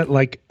sense that,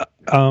 like,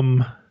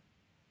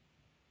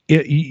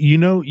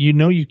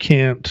 you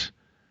can't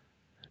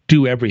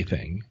do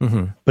everything,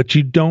 but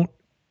you don't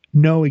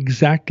know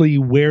exactly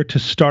where to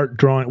start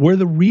drawing, where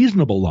the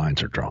reasonable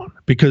lines are drawn,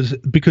 because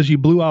you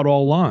blew out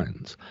all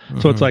lines.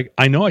 So it's like,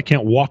 I know I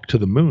can't walk to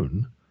the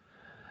moon,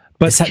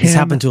 but this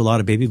happened to a lot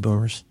of baby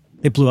boomers.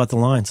 They blew out the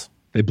lines.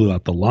 They blew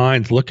out the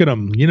lines. Look at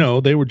them. You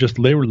know, they were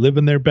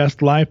living their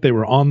best life. They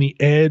were on the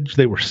edge.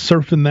 They were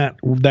surfing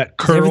that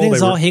curl.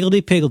 Everything's all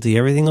higgledy-piggledy.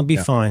 Everything will be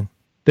fine.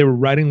 They were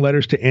writing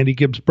letters to Andy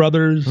Gibbs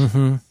Brothers.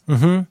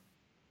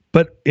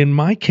 But in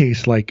my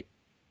case, like,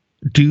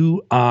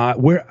 what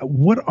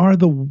are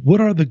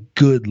the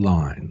good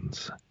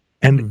lines?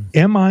 And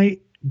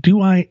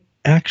do I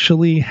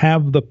actually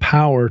have the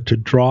power to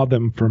draw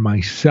them for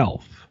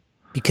myself?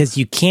 Because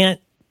you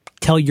can't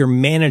tell your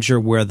manager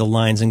where the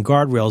lines and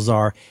guardrails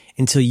are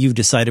until you've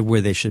decided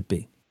where they should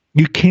be.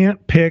 You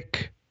can't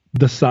pick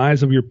the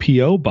size of your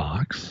P.O.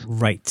 box.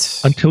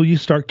 Right. Until you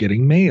start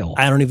getting mail.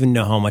 I don't even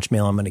know how much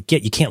mail I'm going to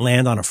get. You can't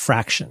land on a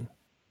fraction.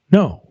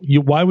 No.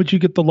 Why would you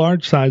get the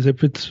large size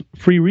if it's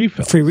free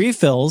refills? Free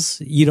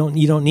refills, you don't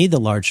need the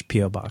large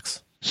P.O.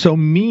 box. So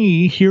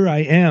here I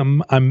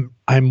am. I'm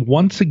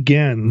once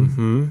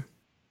again,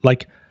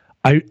 like,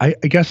 I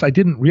guess I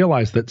didn't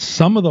realize that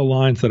some of the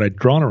lines that I'd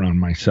drawn around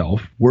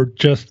myself were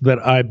just that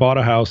I bought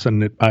a house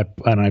and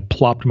I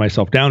plopped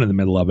myself down in the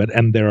middle of it,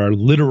 and there are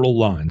literal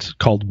lines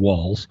called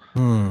walls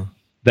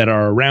that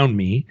are around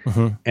me,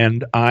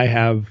 and I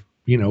have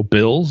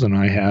bills and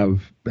I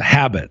have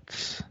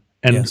habits,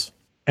 and Yes.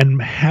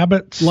 and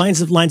habits Lines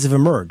have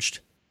emerged.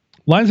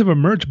 lines have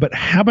emerged, but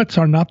habits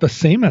are not the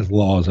same as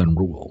laws and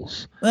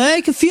rules.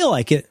 It can feel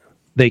like it.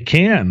 They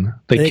can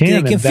It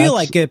can and feel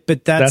like it,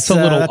 but that's a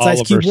little that's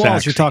Ice Cube Oliver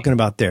Walls you're Sacksy. talking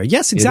about there.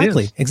 Yes,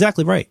 exactly. is.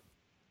 Exactly right.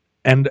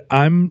 And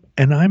I'm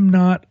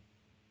not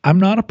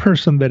a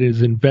person that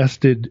is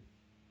invested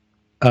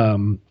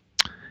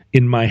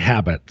in my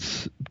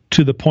habits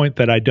to the point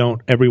that I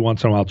don't every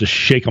once in a while just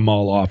shake them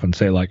all off and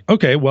say like,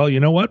 okay, well, you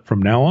know what? From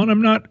now on,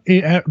 I'm not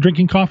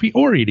drinking coffee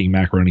or eating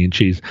macaroni and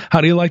cheese. How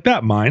do you like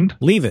that, mind?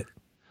 Leave it.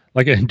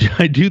 Like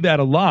I do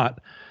that a lot.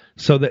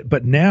 So that,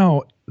 but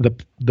now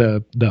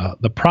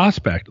the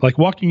prospect, like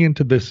walking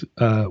into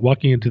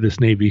this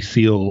Navy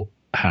SEAL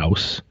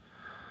house,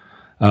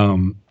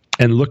 and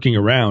looking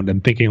around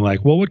and thinking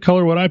like, well, what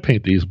color would I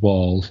paint these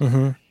walls?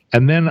 Mm-hmm.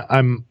 And then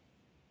I'm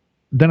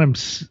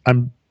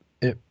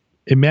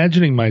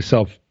imagining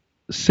myself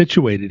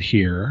situated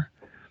here,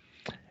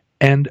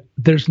 and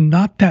there's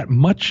not that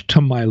much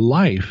to my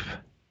life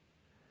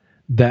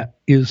that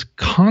is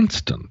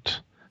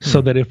constant. So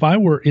that if I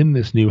were in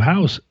this new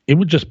house, it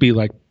would just be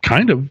like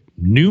kind of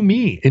new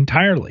me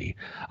entirely.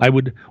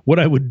 What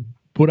I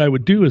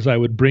would do is I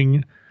would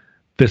bring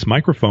this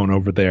microphone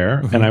over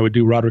there, and I would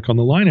do Roderick on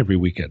the Line every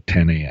week at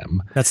 10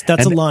 a.m. That's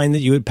a line that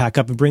you would pack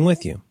up and bring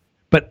with you.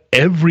 But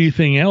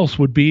everything else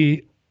would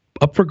be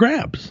up for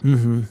grabs.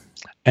 Mm-hmm.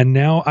 And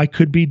now I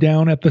could be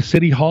down at the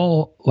city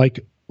hall,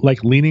 like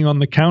leaning on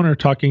the counter,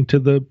 talking to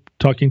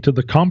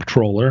the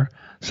comptroller,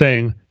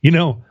 saying,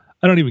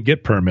 I don't even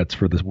get permits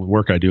for this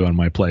work I do on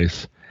my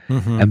place.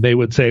 Mm-hmm. And they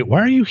would say,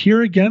 why are you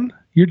here again?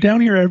 You're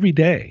down here every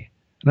day.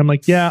 And I'm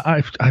like, yeah,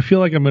 I feel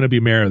like I'm going to be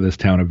mayor of this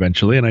town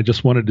eventually. And I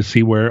just wanted to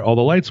see where all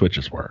the light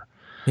switches were.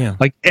 Yeah.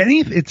 Like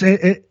every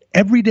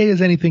day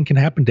is anything can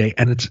happen day.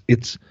 And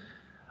it's,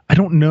 I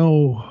don't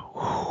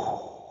know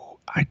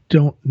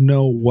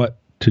what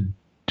to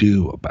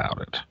do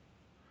about it.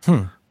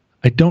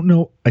 I don't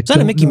know. Is that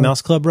a Mickey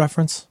Mouse Club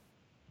reference?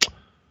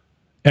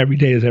 Every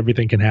day is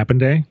everything can happen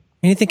day.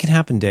 Anything can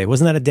happen day.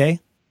 Wasn't that a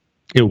day?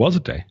 It was a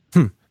day.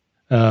 It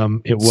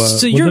was.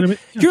 So you're looking.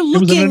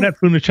 It was an Annette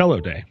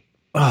Funicello day.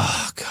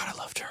 Oh God, I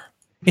loved her.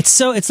 It's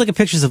like a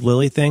Pictures of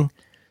Lily thing.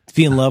 To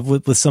be in love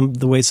with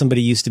the way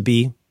somebody used to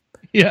be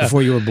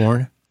before you were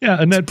born. Yeah,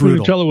 Annette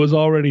Funicello was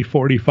already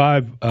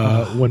 45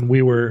 when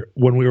we were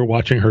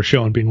watching her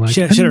show and being like,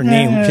 she had her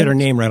name. She had her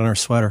name right on her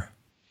sweater.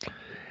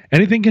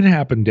 Anything can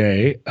happen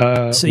day.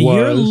 So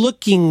you're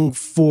looking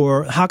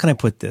for, how can I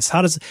put this?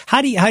 How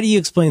do you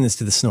explain this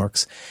to the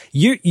Snorks?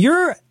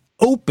 You're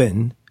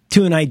open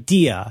to an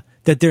idea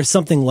that there's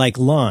something like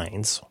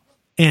lines,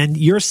 and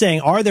you're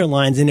saying, are there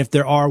lines? And if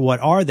there are, what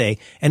are they?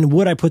 And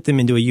would I put them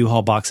into a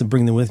U-Haul box and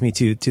bring them with me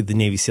to the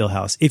Navy SEAL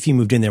house if you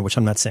moved in there, which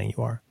I'm not saying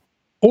you are.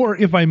 Or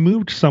if I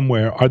moved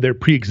somewhere, are there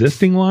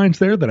pre-existing lines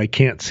there that I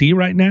can't see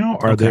right now?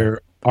 I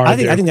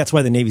think that's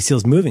why the Navy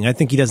SEAL's moving. I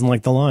think he doesn't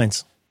like the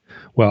lines.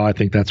 Well, I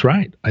think that's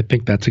right. I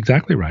think that's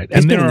exactly right.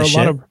 And there are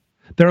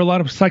a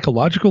lot of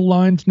psychological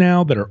lines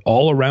now that are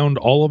all around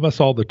all of us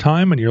all the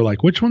time. And you're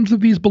like, which ones of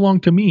these belong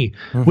to me?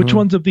 Mm-hmm. Which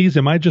ones of these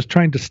am I just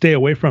trying to stay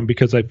away from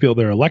because I feel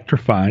they're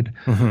electrified?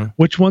 Mm-hmm.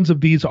 Which ones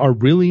of these are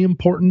really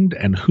important?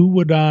 And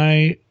you're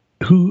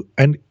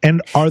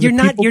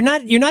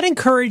not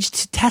encouraged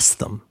to test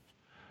them.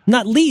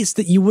 Not least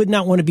that you would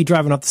not want to be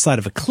driving off the side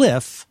of a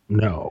cliff.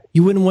 No.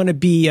 You wouldn't want to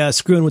be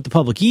screwing with the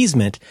public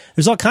easement.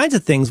 There's all kinds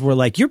of things where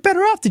like you're better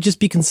off to just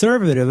be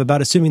conservative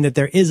about assuming that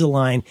there is a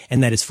line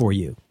and that is for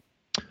you.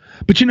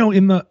 But in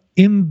the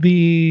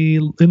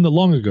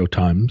long ago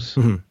times,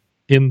 mm-hmm.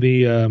 in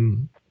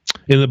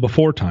the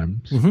before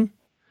times, mm-hmm.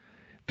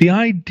 the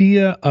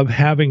idea of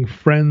having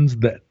friends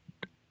that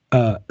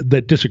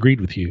disagreed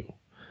with you,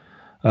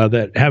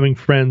 that having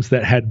friends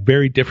that had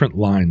very different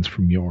lines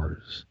from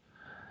yours,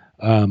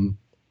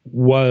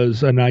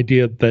 was an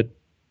idea that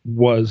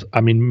was,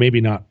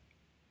 maybe not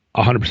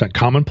 100%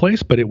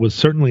 commonplace, but it was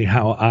certainly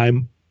how I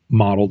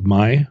modeled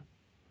my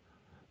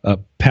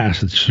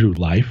passage through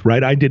life,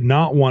 right? I did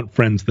not want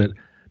friends that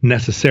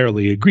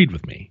necessarily agreed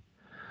with me.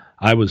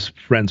 I was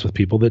friends with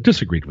people that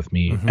disagreed with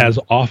me mm-hmm. as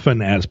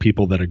often as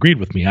people that agreed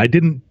with me. I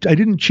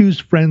didn't choose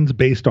friends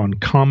based on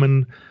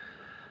common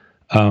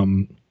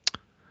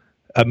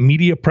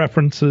media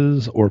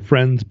preferences or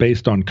friends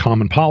based on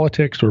common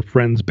politics or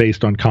friends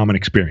based on common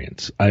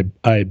experience. I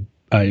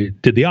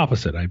did the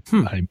opposite.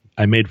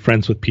 I made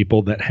friends with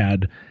people that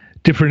had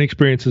different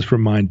experiences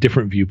from mine,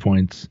 different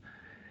viewpoints,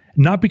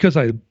 not because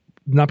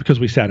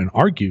we sat and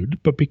argued,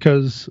 but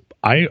because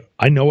I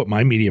know what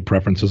my media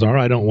preferences are.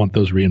 I don't want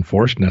those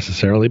reinforced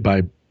necessarily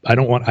by, I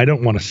don't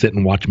want to sit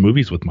and watch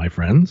movies with my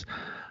friends.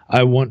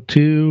 I want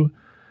to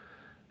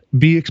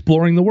be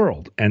exploring the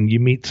world, and you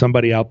meet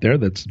somebody out there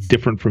that's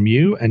different from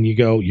you and you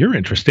go, you're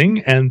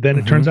interesting. And then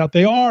mm-hmm. it turns out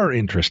they are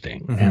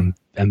interesting mm-hmm.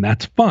 and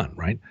that's fun.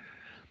 Right.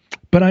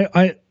 But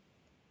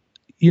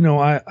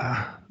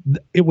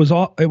it was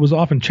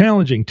often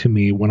challenging to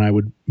me when I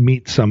would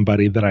meet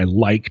somebody that I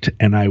liked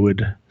and I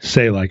would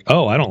say like,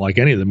 oh, I don't like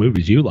any of the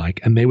movies you like.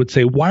 And they would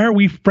say, why are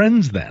we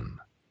friends then?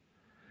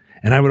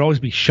 And I would always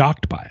be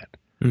shocked by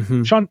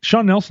it.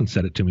 Sean Nelson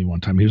said it to me one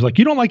time. He was like,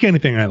 "You don't like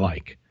anything I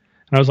like."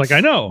 And I was like,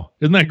 "I know.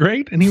 Isn't that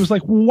great?" And he was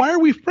like, "Why are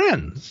we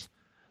friends?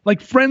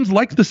 Like, friends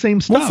like the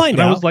same stuff." We'll find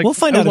and out. I was like, we'll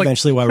find out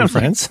eventually why we're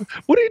friends.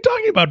 What are you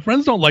talking about?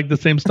 Friends don't like the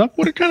same stuff.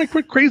 What a kind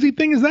of crazy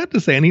thing is that to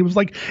say? And he was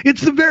like,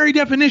 "It's the very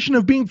definition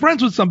of being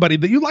friends with somebody,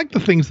 that you like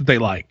the things that they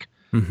like."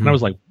 And I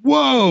was like,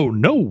 "Whoa,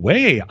 no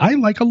way. I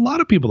like a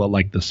lot of people that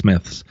like the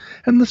Smiths,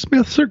 and the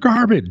Smiths are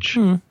garbage."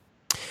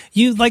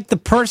 You like the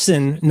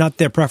person, not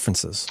their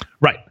preferences.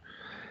 Right.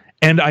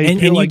 And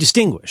you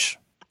distinguish.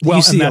 Well,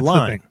 you see and a that's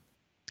line.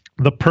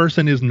 The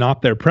person is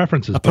not their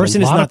preferences. A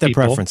person is not their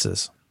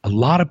preferences. A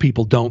lot of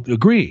people don't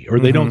agree, or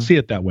they don't see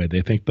it that way.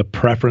 They think the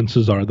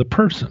preferences are the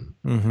person.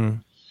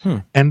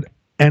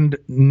 And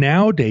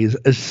nowadays,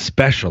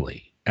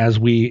 especially as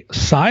we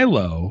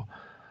silo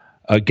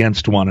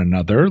against one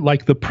another,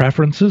 like the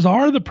preferences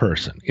are the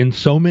person. In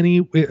so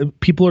many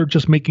people are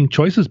just making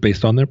choices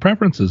based on their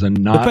preferences and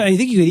not. But I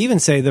think you could even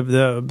say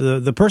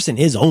the person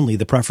is only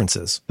the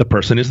preferences. The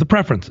person is the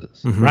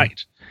preferences,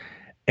 right?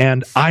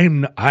 And I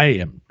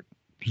am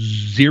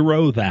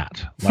zero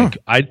that. Like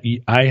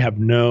I have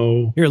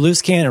no. You're a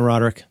loose cannon,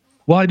 Roderick.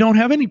 Well, I don't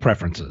have any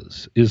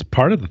preferences. Is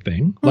part of the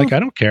thing. Like I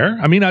don't care.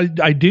 I mean,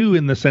 I do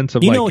in the sense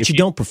of you know what you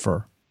don't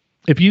prefer.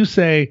 If you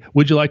say,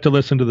 "Would you like to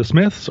listen to the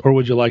Smiths, or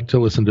would you like to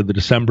listen to the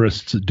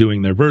Decemberists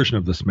doing their version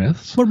of the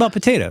Smiths?" What about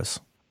potatoes?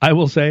 I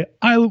will say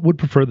I would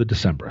prefer the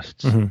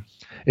Decemberists.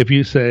 If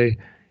you say,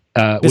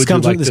 this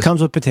comes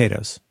with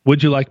potatoes.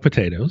 Would you like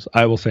potatoes?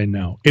 I will say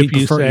no. You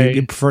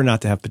prefer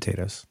not to have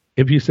potatoes.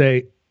 If you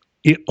say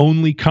it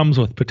only comes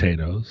with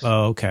potatoes,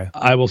 oh, okay,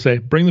 I will say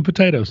bring the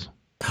potatoes.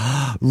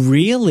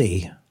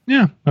 Really?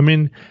 Yeah. I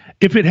mean,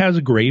 if it has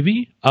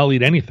gravy, I'll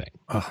eat anything.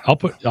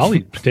 I'll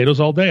eat potatoes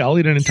all day. I'll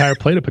eat an entire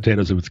plate of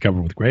potatoes if it's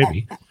covered with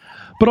gravy.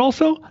 But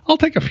also, I'll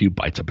take a few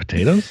bites of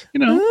potatoes. You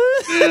know,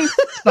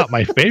 it's not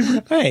my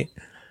favorite. Right.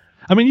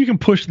 I mean, you can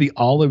push the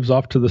olives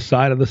off to the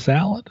side of the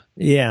salad.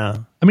 Yeah.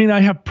 I mean,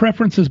 I have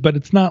preferences, but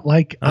it's not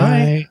like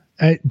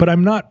but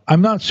I'm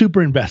not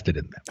super invested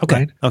in them. Okay.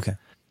 Right? Okay.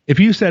 If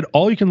you said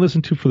all you can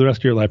listen to for the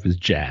rest of your life is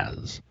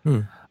jazz,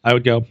 I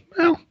would go,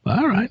 well,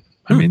 all right.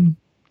 I mean,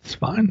 it's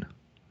fine.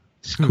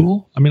 It's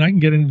cool. I mean, I can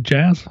get into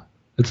jazz.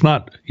 It's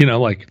not,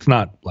 it's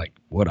not like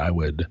what I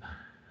would.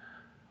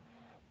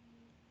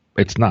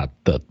 It's not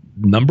the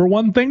number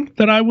one thing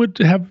that I would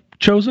have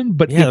chosen.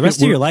 But yeah, the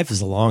rest of your life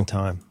is a long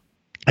time.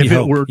 If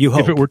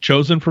it were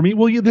chosen for me,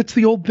 well, yeah, that's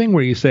the old thing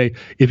where you say,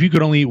 if you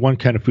could only eat one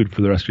kind of food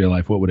for the rest of your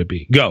life, what would it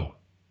be? Go.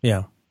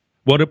 Yeah.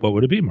 What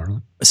would it be,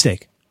 Marlon? A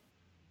steak.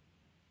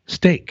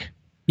 Steak.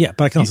 Yeah,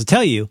 but I can also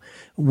tell you,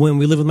 when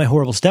we lived with my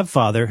horrible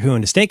stepfather who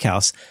owned a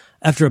steakhouse,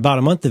 after about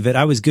a month of it,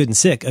 I was good and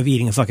sick of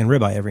eating a fucking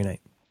ribeye every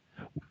night.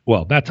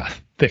 Well, that's a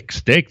thick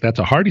steak. That's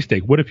a hearty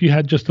steak. What if you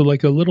had just a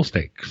little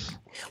steaks?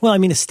 Well, I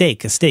mean, a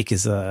steak is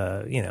that's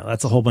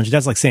a whole bunch of,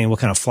 that's like saying, what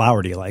kind of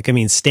flour do you like? I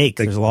mean,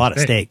 there's a lot of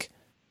steak.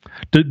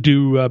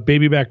 Do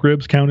baby back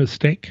ribs count as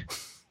steak?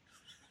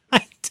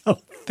 I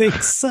don't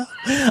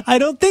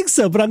think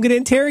so. But I'm going to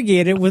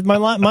interrogate it with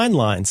my mind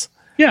lines.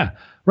 Yeah.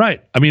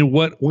 Right. I mean,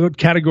 what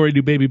category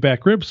do baby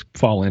back ribs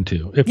fall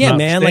into? If not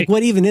man. Steak? Like,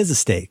 what even is a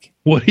steak?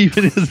 What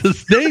even is a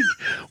steak?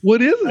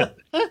 What is it?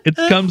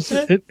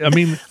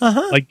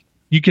 Like,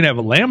 you can have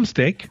a lamb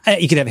steak.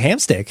 You could have a ham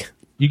steak.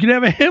 You could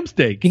have a ham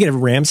steak. You could have a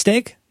ram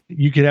steak.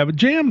 You could have a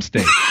jam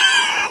steak.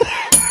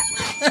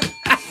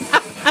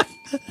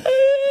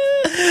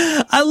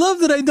 I love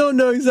that I don't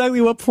know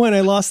exactly what point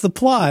I lost the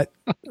plot,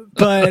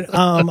 but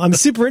I'm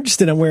super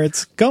interested in where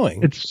it's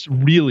going. It's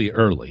really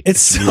early.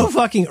 It's so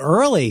fucking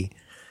early.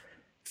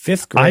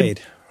 5th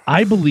grade.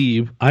 I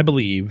believe. I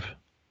believe.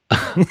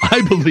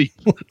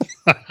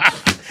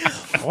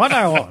 What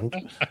I want.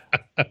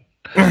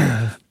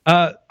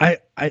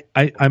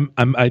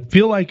 I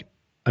feel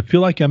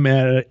like I'm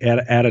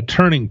at a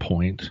turning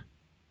point.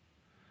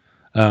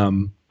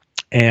 And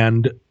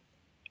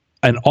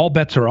all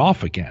bets are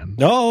off again.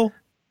 No.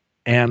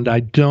 And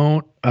I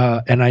don't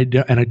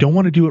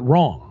want to do it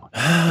wrong.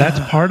 That's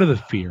part of the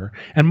fear.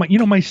 And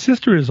my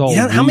sister is all.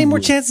 Yeah, how many more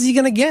chances are you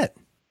going to get?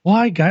 Well,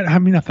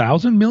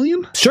 1,000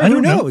 million? Sure,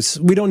 who knows?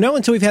 We don't know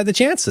until we've had the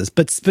chances.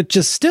 But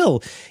just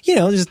still,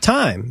 there's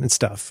time and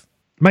stuff.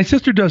 My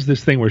sister does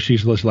this thing where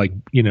she's just like,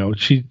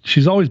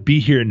 she's always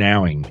be here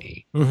nowing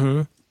me.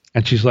 Mm-hmm.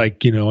 And she's like,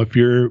 if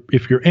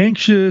you're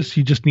anxious,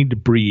 you just need to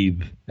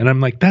breathe. And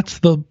I'm like,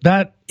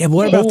 Yeah,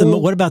 what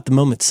about the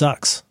moment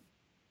sucks?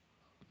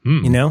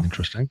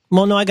 Interesting.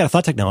 Well, no, I got a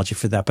thought technology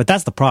for that, but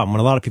that's the problem. When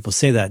a lot of people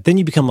say that, then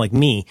you become like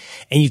me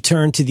and you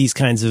turn to these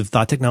kinds of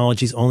thought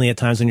technologies only at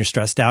times when you're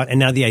stressed out. And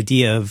now the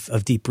idea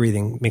of deep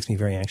breathing makes me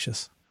very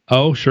anxious.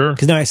 Oh, sure.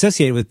 Because now I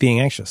associate it with being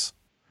anxious.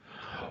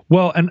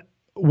 Well, and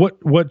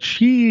what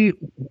she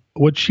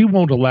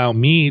won't allow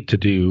me to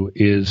do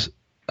is,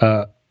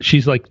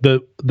 she's like,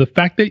 the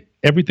fact that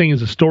everything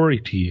is a story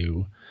to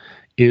you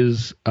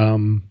is,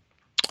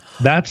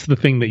 that's the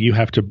thing that you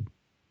have to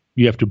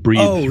breathe.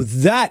 Oh,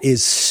 that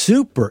is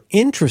super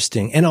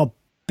interesting. And I'll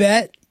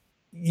bet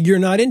you're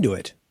not into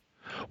it.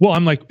 Well,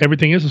 I'm like,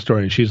 everything is a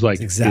story. And she's like,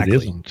 exactly.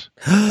 It isn't.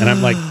 And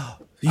I'm like,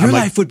 Your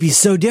life would be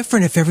so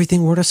different if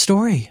everything were a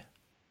story.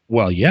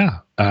 Well, yeah.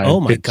 Oh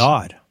my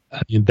God.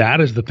 I mean, that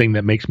is the thing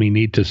that makes me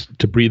need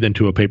to breathe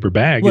into a paper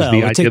bag. Well, is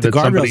the idea take the that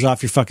guardrails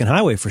off your fucking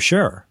highway for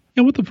sure.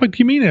 Yeah, what the fuck do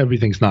you mean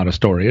everything's not a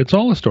story? It's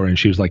all a story. And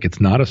she was like,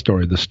 it's not a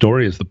story. The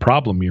story is the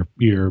problem.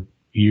 You're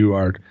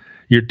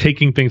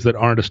taking things that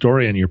aren't a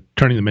story and you're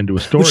turning them into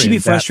a story. Would she be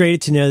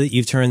frustrated to know that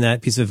you've turned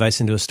that piece of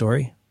advice into a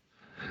story?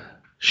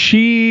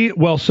 She's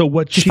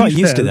probably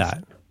used to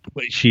that.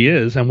 She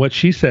is. And what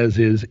she says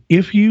is,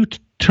 if you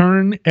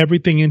turn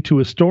everything into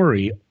a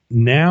story,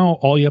 now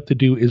all you have to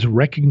do is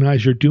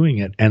recognize you're doing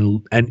it.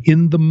 And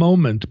in the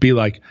moment, be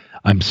like,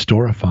 I'm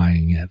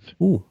storifying it.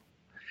 Ooh.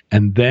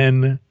 And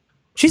then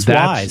she's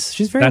wise.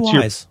 She's very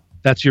wise.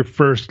 That's your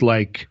first,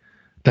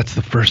 that's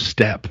the first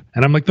step.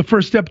 And I'm like, the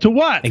first step to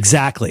what?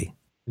 Exactly.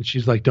 And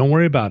she's like, don't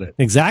worry about it.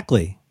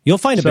 Exactly. You'll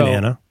find a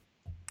banana.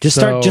 Just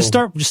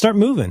start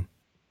moving.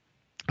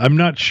 I'm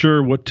not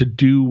sure what to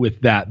do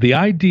with that. The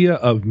idea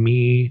of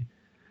me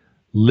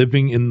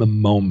living in the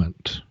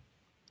moment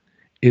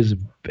is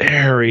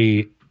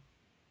very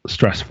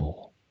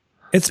stressful.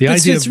 It's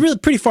really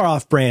pretty far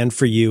off brand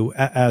for you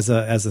as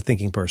a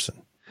thinking person.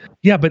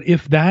 Yeah, but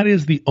if that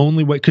is the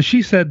only way, because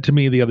she said to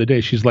me the other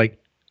day, she's like,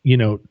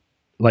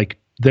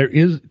 there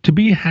is, to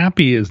be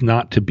happy is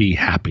not to be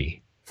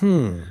happy.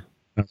 I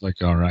was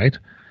like, all right.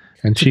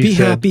 And to be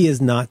happy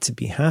is not to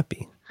be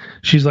happy.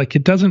 She's like,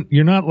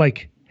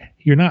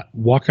 you're not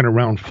walking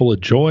around full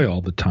of joy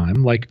all the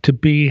time. Like, to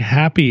be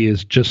happy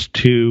is just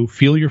to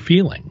feel your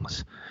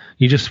feelings.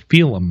 You just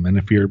feel them. And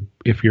if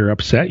you're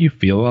upset, you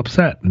feel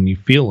upset and you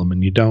feel them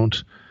and you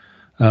don't.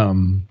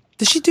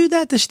 Does she do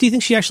that? Do you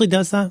think she actually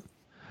does that?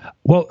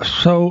 Well,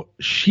 so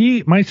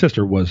my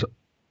sister was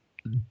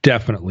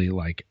definitely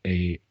like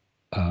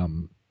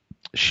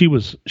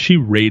she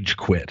rage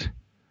quit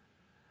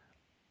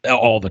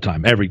all the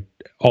time,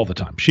 all the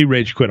time. She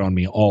rage quit on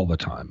me all the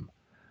time.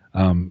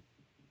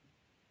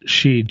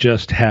 She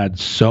just had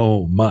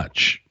so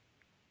much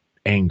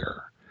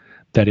anger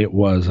that it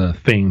was a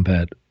thing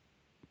that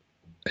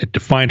it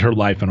defined her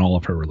life and all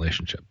of her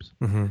relationships.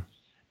 Mm-hmm.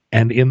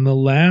 And in the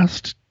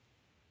last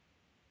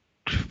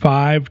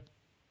 5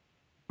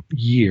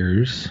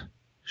 years,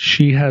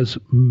 she has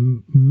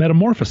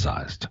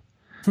metamorphosized.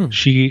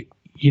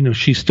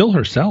 She's still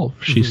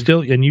herself. She's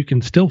still, and you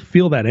can still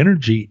feel that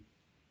energy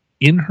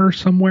in her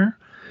somewhere.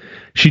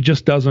 She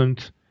just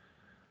doesn't,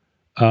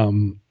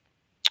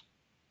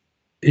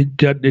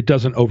 it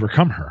doesn't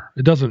overcome her.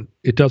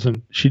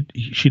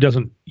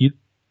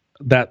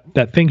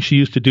 That thing she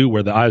used to do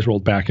where the eyes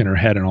rolled back in her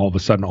head and all of a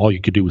sudden all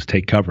you could do was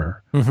take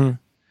cover. Mm-hmm.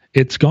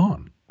 It's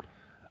gone.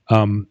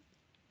 And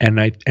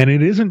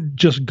it isn't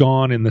just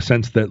gone in the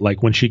sense that,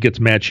 like, when she gets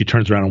mad, she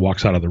turns around and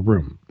walks out of the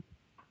room.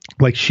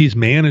 Like, she's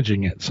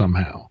managing it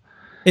somehow.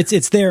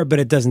 It's there, but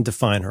it doesn't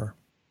define her.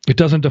 It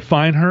doesn't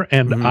define her.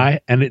 And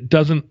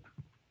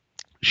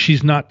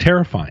she's not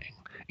terrifying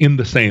in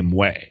the same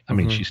way. I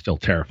mean, she's still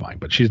terrifying,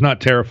 but she's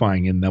not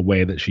terrifying in the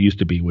way that she used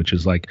to be, which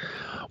is like,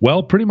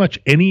 well, pretty much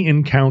any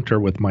encounter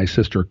with my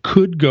sister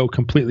could go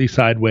completely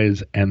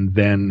sideways, and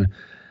then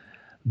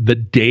the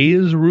day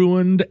is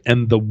ruined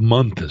and the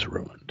month is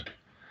ruined.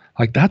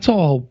 Like, that's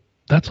all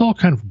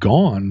kind of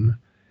gone.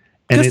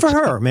 And good for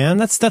her, man.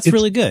 That's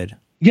really good.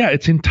 Yeah,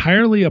 it's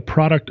entirely a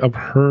product of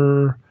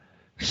her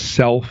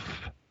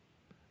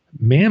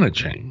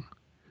self-managing.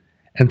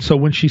 And so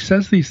when she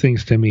says these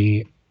things to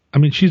me, I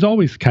mean, she's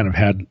always kind of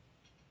had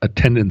a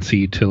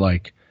tendency to,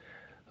 like,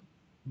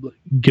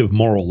 give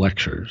moral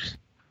lectures.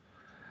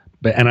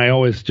 And I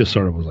always just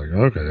sort of was like,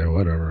 okay,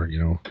 whatever,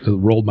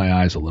 rolled my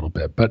eyes a little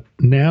bit. But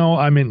now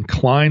I'm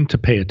inclined to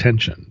pay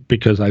attention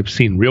because I've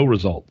seen real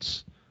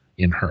results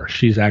in her.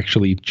 She's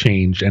actually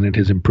changed, and it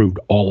has improved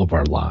all of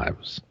our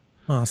lives.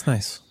 Oh, that's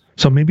nice.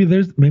 So maybe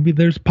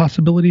there's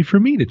possibility for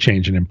me to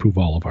change and improve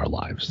all of our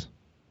lives.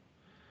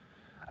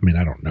 I mean,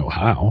 I don't know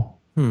how.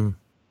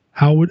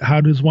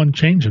 How does one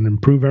change and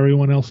improve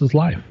everyone else's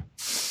life?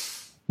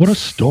 What a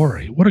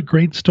story. What a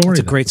great story. It's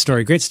a great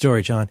story. Great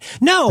story, John.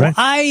 No, right?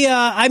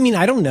 I mean,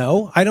 I don't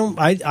know.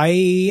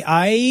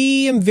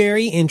 I am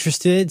very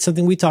interested.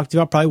 Something we talked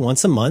about probably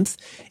once a month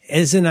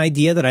is an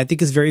idea that I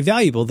think is very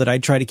valuable that I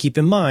try to keep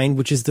in mind,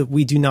 which is that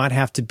we do not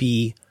have to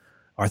be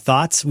our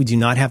thoughts. We do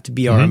not have to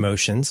be our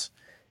emotions.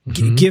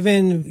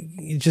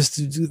 Given just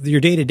your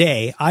day to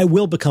day, I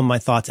will become my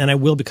thoughts and I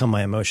will become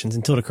my emotions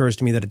until it occurs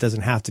to me that it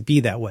doesn't have to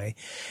be that way.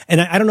 And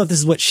I don't know if this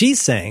is what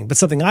she's saying, but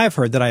something I've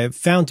heard that I have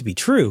found to be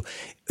true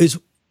is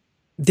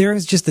there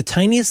is just the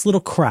tiniest little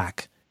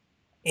crack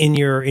in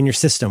your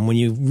system when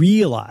you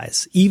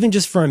realize, even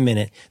just for a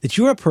minute, that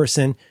you're a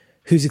person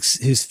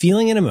who's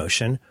feeling an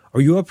emotion,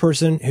 or you're a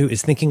person who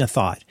is thinking a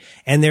thought.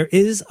 And there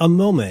is a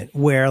moment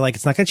where, like,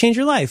 it's not going to change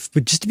your life,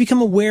 but just to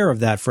become aware of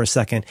that for a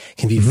second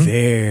can be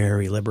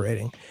very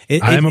liberating.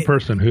 I am a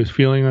person who's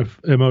feeling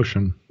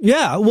emotion.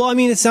 Yeah. Well, I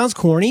mean, it sounds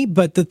corny,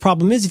 but the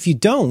problem is if you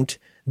don't,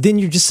 then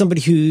you're just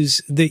somebody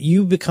that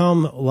you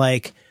become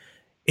like,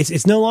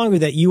 it's no longer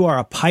that you are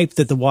a pipe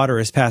that the water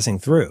is passing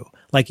through.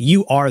 Like,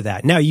 you are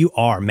that. Now you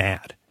are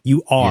mad.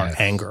 You are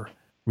anger.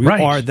 You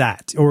Right. are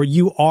that, or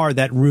you are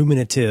that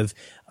ruminative,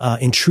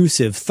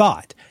 intrusive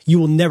thought. You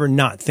will never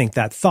not think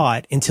that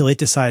thought until it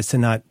decides to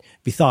not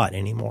be thought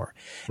anymore.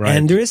 Right.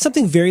 And there is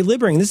something very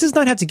liberating. This does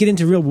not have to get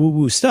into real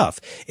woo-woo stuff.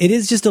 It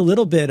is just a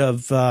little bit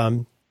of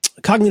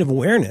cognitive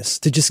awareness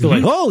to just go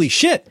like, holy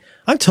shit,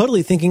 I'm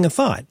totally thinking a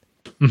thought.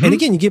 And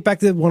again, you get back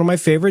to one of my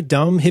favorite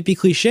dumb hippie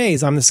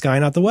cliches, I'm the sky,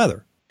 not the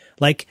weather.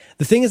 Like,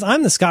 the thing is,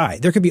 I'm the sky.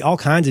 There could be all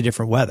kinds of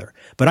different weather,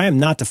 but I am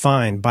not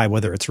defined by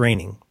whether it's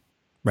raining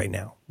right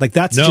now. Like,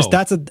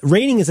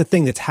 raining is a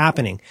thing that's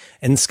happening,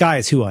 and the sky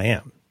is who I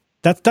am.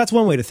 That's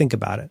one way to think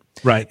about it.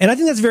 Right. And I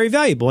think that's very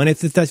valuable. And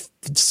if that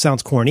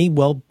sounds corny,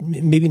 well,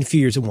 maybe in a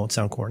few years it won't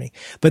sound corny.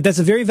 But that's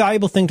a very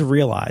valuable thing to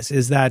realize,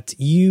 is that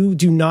you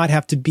do not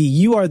have to be,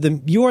 you are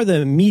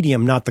the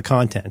medium, not the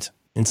content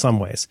in some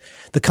ways.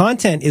 The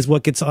content is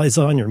what is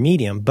on your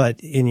medium,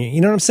 but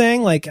you know what I'm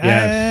saying? Like,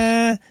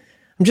 Yes.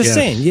 I'm just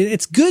saying,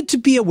 it's good to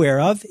be aware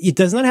of. It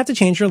does not have to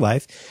change your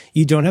life.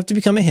 You don't have to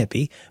become a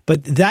hippie,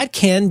 but that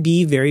can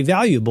be very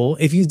valuable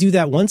if you do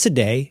that once a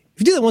day.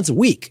 If you do that once a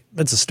week,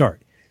 that's a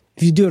start.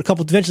 If you do it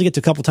eventually get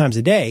to a couple times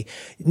a day,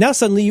 now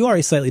suddenly you are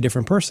a slightly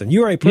different person.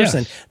 You are a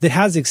person that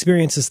has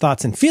experiences,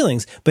 thoughts, and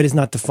feelings, but is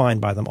not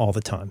defined by them all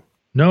the time.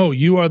 No,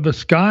 you are the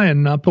sky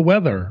and not the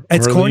weather.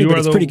 It's corny, but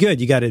it's pretty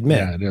good. You got to admit.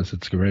 Yeah, it is.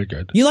 It's very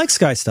good. You like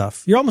sky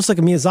stuff. You're almost like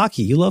a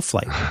Miyazaki. You love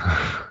flight.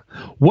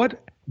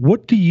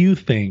 What do you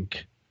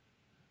think?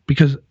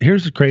 Because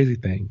here's the crazy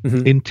thing.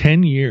 In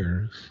 10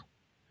 years,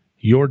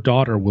 your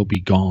daughter will be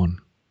gone.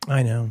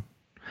 I know.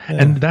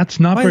 Yeah. And that's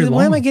not very long.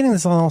 Why am I getting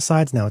this on all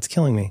sides now? It's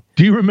killing me.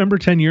 Do you remember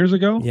 10 years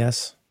ago?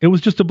 Yes. It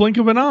was just a blink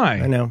of an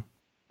eye. I know.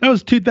 That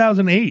was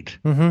 2008.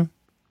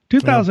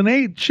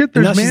 2008. Shit,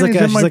 there's she's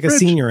mayonnaise in my like fridge. a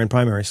senior in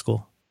primary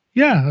school.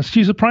 Yeah,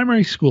 she's a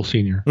primary school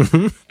senior.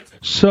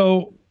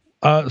 So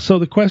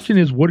the question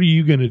is, what are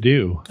you going to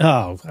do?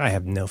 Oh, I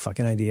have no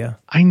fucking idea.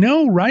 I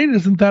know, right?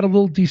 Isn't that a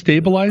little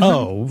destabilizing?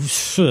 Oh,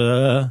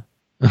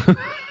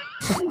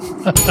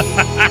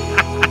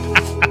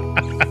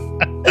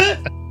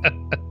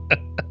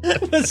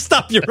 let's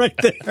stop you right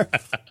there.